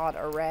 It's called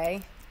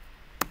array.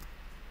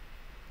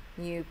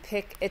 You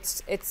pick,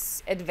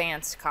 it's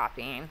advanced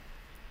copying.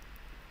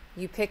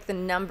 You pick the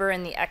number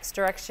in the x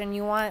direction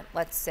you want,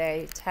 let's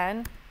say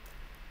 10.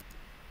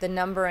 The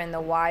number in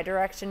the y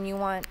direction you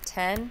want,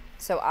 10.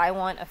 So I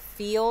want a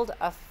field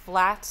of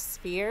flat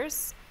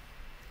spheres.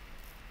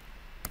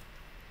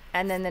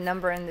 And then the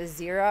number in the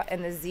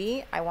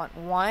z, I want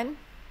 1.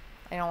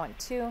 I don't want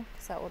 2,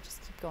 because that will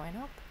just keep going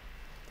up.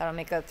 That'll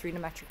make a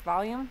 3-dimensional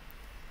volume.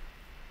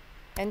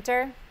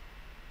 Enter.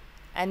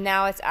 And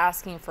now it's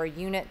asking for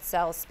unit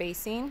cell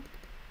spacing.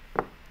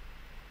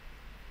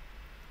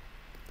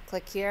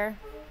 Click here,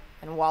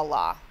 and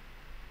voila.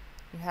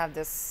 You have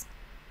this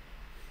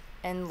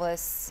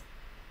endless,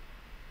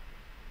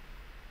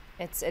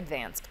 it's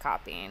advanced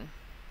copying.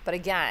 But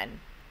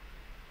again,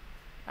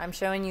 I'm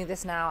showing you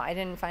this now. I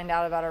didn't find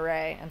out about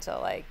array until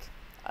like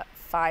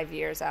 5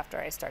 years after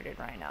I started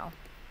Rhino.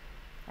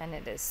 And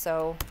it is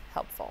so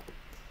helpful.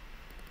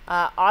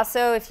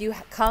 Also, if you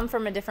come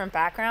from a different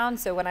background,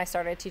 so when I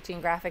started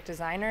teaching graphic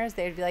designers,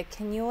 they'd be like,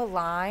 can you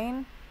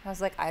align? I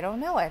was like, I don't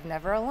know, I've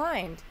never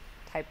aligned.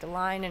 Typed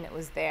align and it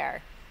was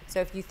there. So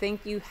if you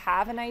think you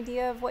have an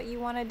idea of what you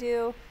want to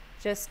do,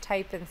 just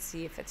type and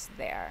see if it's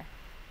there.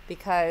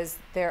 Because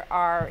there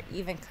are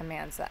even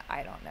commands that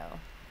I don't know,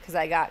 because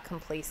I got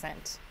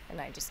complacent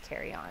and I just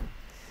carry on.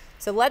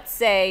 So let's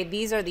say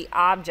these are the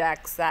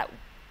objects that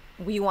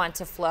we want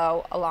to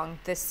flow along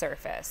this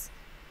surface.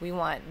 We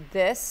want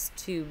this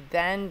to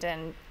bend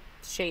and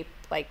shape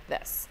like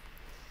this.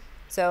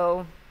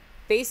 So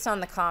based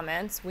on the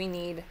comments, we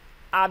need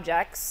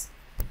objects,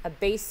 a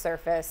base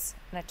surface,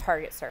 and a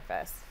target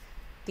surface.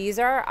 These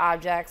are our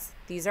objects,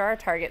 these are our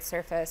target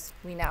surface.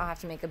 We now have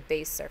to make a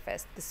base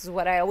surface. This is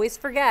what I always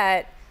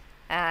forget,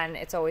 and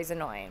it's always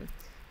annoying.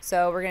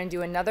 So we're going to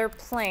do another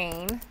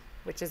plane,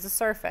 which is a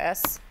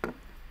surface,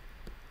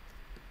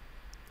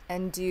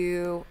 and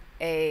do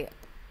a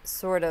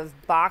sort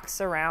of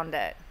box around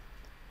it.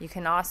 You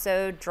can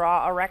also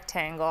draw a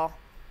rectangle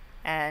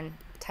and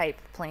type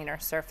planar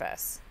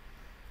surface.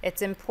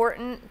 It's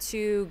important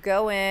to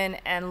go in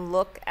and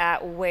look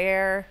at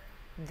where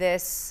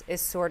this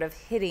is sort of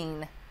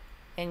hitting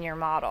in your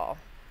model.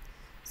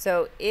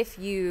 So if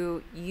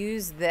you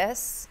use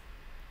this,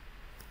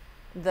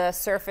 the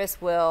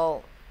surface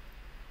will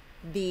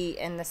be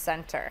in the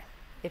center.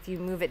 If you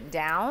move it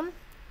down,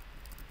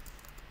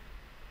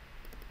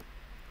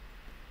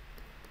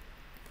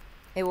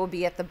 it will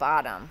be at the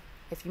bottom.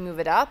 If you move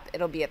it up,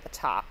 it'll be at the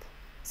top.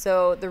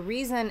 So the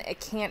reason it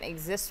can't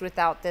exist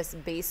without this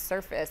base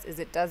surface is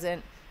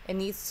it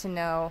needs to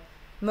know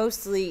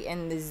mostly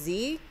in the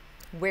Z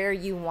where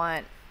you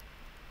want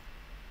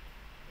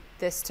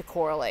this to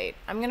correlate.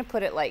 I'm going to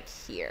put it like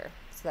here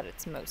so that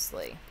it's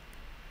mostly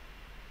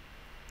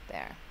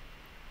there.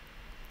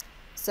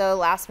 So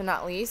last but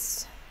not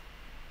least,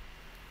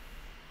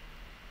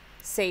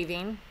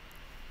 saving.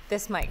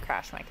 This might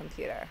crash my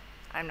computer.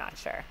 I'm not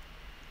sure.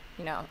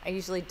 You know, I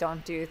usually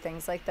don't do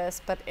things like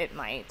this, but it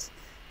might.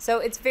 So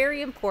it's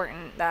very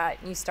important that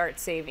you start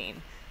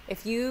saving.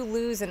 If you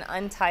lose an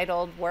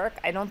untitled work,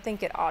 I don't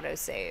think it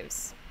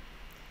auto-saves.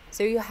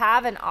 So you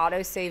have an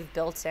auto-save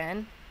built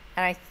in,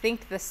 and I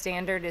think the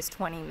standard is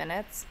 20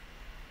 minutes.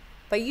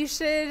 But you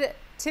should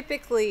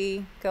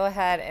typically go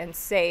ahead and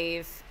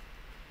save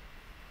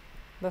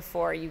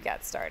before you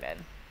get started,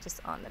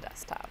 just on the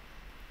desktop.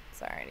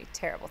 Sorry,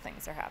 terrible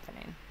things are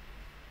happening.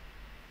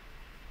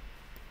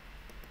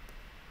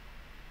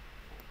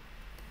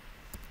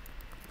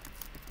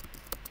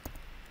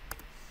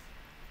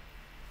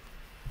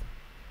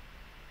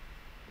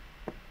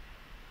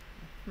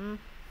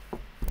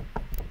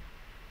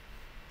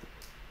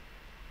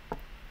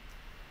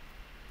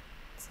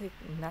 It's like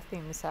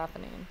nothing's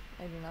happening.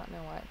 I do not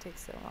know why it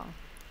takes so long.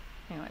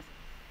 Anyways.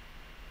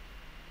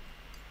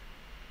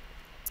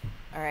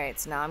 Alright,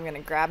 so now I'm going to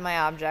grab my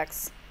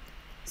objects.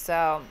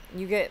 So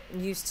you get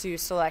used to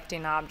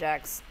selecting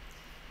objects.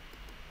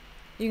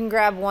 You can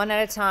grab one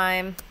at a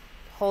time,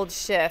 hold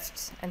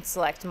shift, and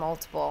select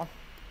multiple.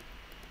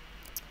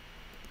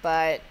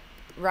 But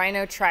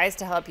Rhino tries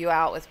to help you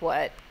out with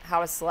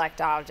how to select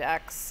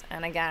objects,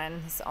 and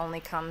again, this only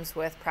comes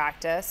with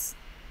practice.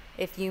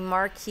 If you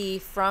marquee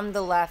from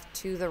the left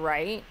to the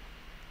right,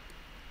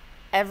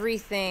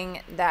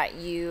 everything that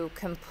you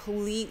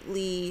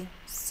completely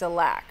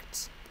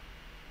select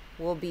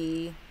will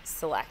be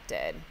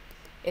selected.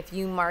 If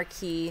you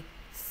marquee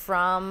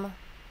from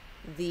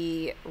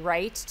the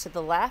right to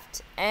the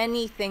left,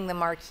 anything the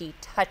marquee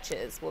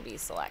touches will be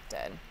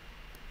selected.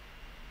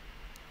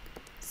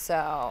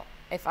 So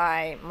if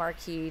I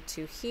marquee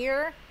to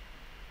here,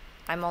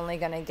 I'm only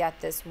going to get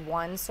this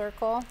one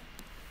circle.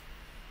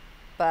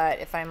 But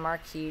if I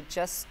marquee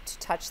just to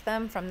touch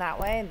them from that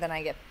way, then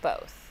I get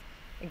both.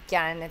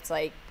 Again, it's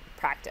like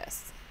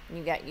practice.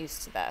 You get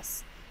used to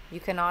this. You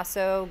can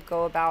also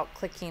go about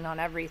clicking on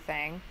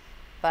everything,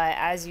 but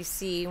as you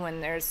see,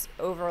 when there's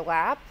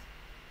overlap,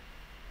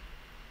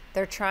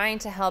 They're trying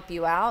to help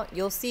you out.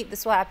 You'll see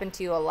this will happen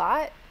to you a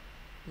lot.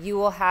 You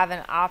will have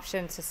an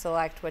option to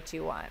select what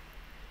you want.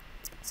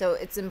 So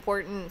it's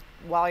important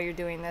while you're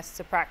doing this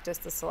to practice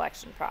the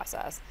selection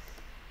process.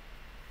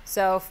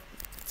 So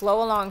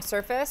flow along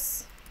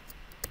surface.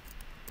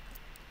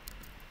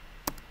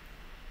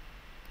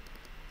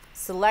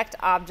 Select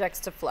objects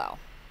to flow.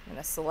 I'm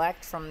going to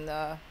select from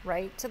the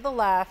right to the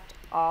left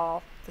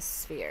all the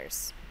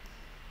spheres.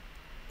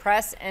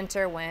 Press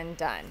enter when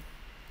done.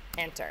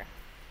 Enter.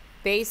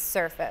 Base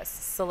surface.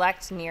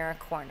 Select near a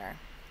corner.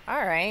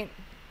 All right,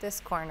 this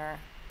corner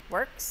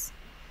works.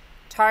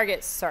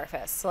 Target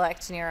surface.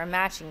 Select near a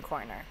matching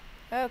corner.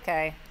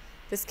 Okay,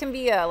 this can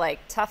be a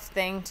tough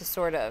thing to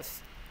sort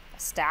of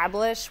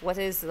establish what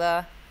is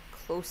the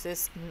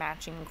closest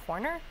matching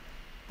corner,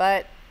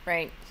 but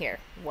right here,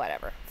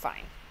 whatever,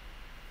 fine.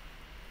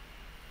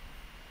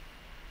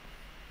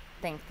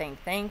 Think.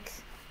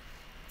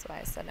 That's why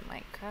I said it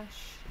might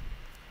crash.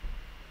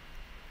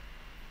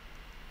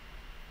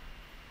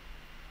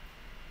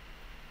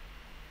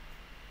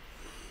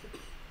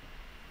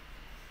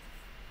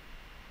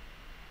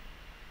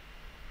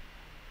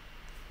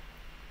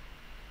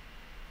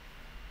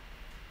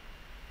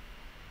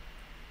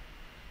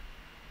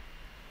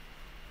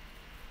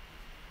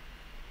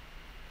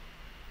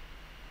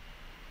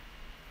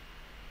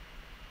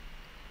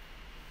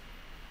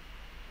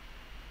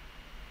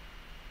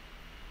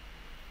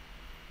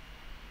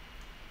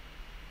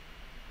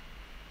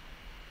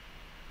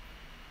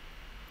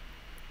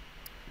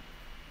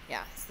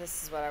 Yeah, so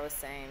this is what I was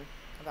saying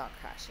about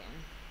crashing.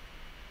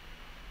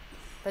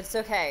 But it's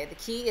okay. The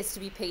key is to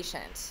be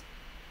patient.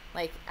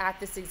 Like at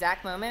this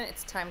exact moment,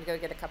 it's time to go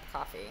get a cup of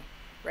coffee,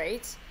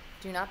 right?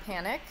 Do not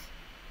panic.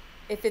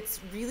 If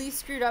it's really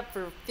screwed up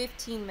for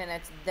 15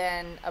 minutes,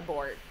 then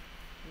abort.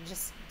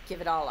 Just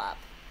give it all up.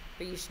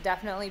 But you should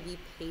definitely be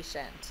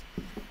patient.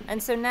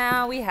 And so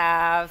now we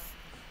have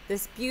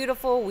this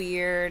beautiful,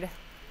 weird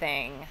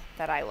thing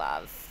that I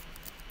love.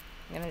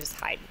 I'm going to just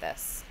hide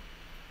this.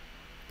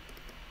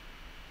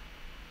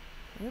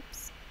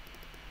 Oops.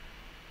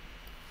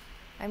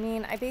 I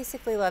mean, I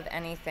basically love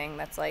anything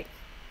that's like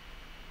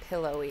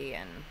pillowy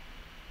and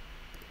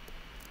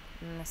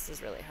this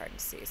is really hard to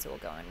see, so we'll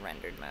go in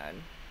rendered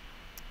mode.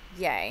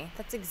 Yay,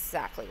 that's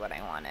exactly what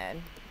I wanted.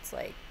 It's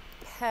like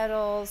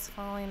petals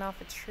falling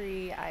off a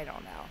tree, I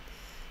don't know.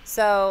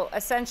 So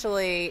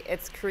essentially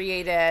it's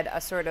created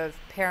a sort of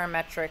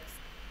parametric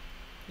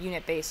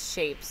unit-based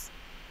shapes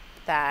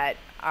that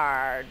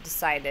are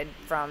decided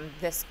from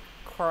this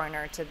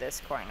corner to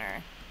this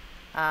corner.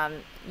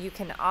 You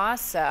can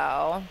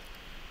also,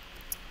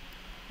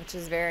 which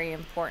is very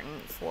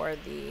important for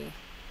the,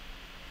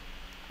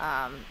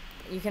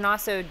 you can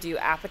also do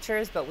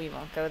apertures, but we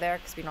won't go there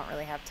because we don't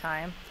really have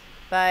time.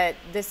 But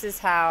this is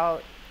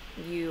how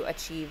you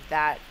achieve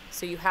that.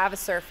 So you have a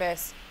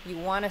surface, you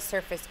want a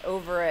surface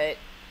over it,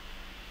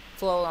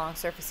 flow along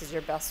surface is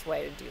your best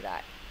way to do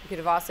that. You could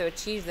have also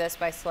achieved this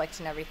by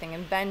selecting everything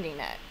and bending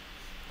it.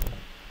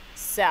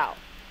 So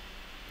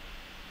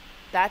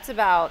that's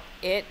about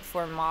it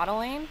for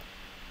modeling.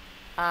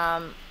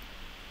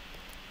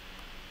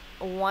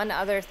 One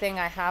other thing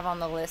I have on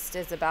the list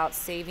is about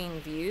saving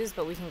views,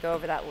 but we can go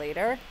over that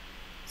later.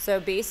 So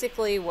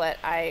basically what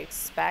I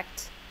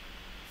expect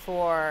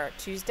for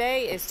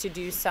Tuesday is to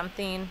do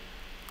something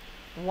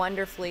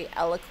wonderfully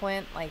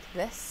eloquent like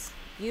this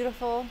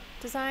beautiful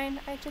design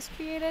I just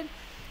created,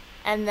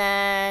 and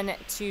then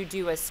to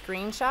do a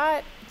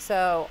screenshot.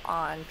 So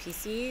on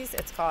PCs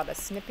it's called a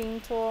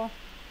snipping tool.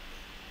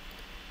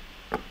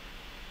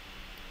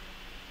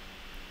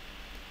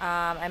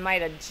 I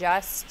might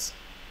adjust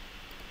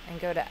and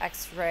go to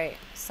X-ray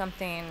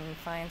something and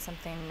find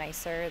something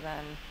nicer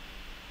than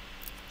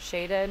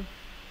shaded.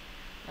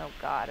 Oh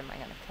God, am I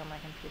gonna kill my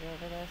computer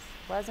over this?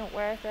 Wasn't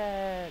worth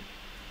it.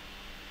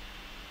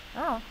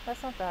 Oh,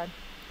 that's not bad.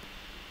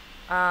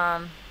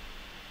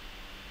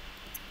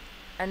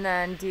 And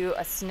then do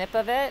a snip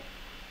of it.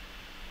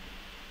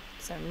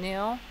 So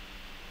new.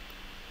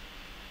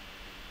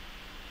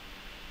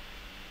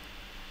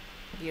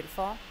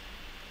 Beautiful.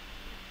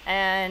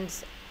 And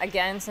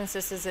again, since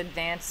this is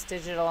advanced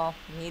digital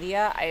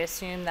media, I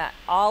assume that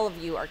all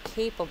of you are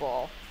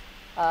capable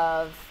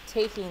of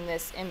taking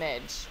this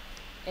image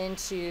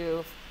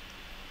into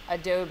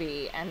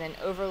Adobe and then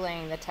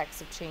overlaying the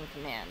text of chain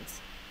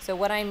commands. So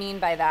what I mean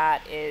by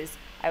that is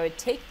I would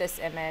take this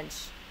image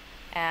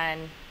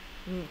and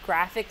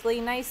graphically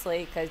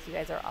nicely, because you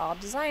guys are all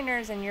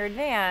designers and you're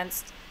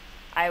advanced,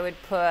 I would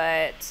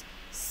put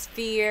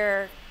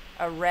sphere,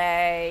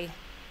 array,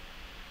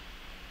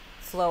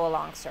 flow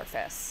along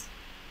surface.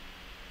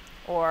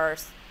 Or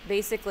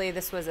basically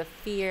this was a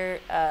sphere,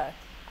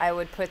 I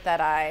would put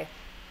that I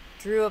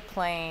drew a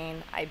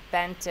plane, I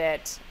bent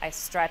it, I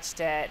stretched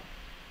it,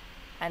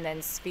 and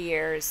then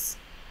spheres,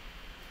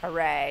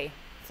 array,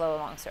 flow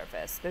along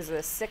surface. Those are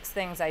the 6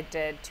 things I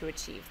did to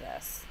achieve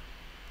this.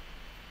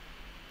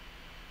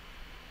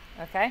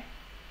 Okay,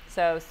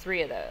 so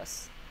 3 of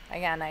those.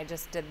 Again, I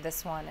just did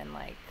this one in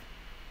like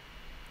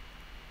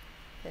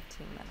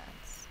 15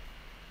 minutes.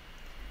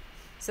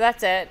 So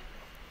that's it.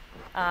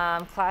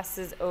 Class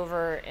is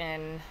over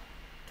in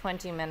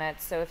 20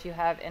 minutes. So if you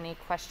have any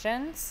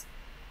questions,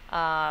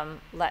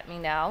 let me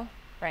know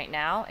right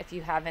now. If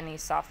you have any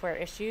software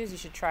issues, you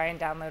should try and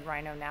download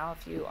Rhino now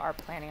if you are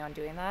planning on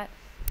doing that.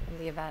 In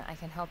the event I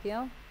can help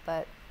you.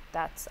 But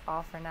that's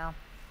all for now.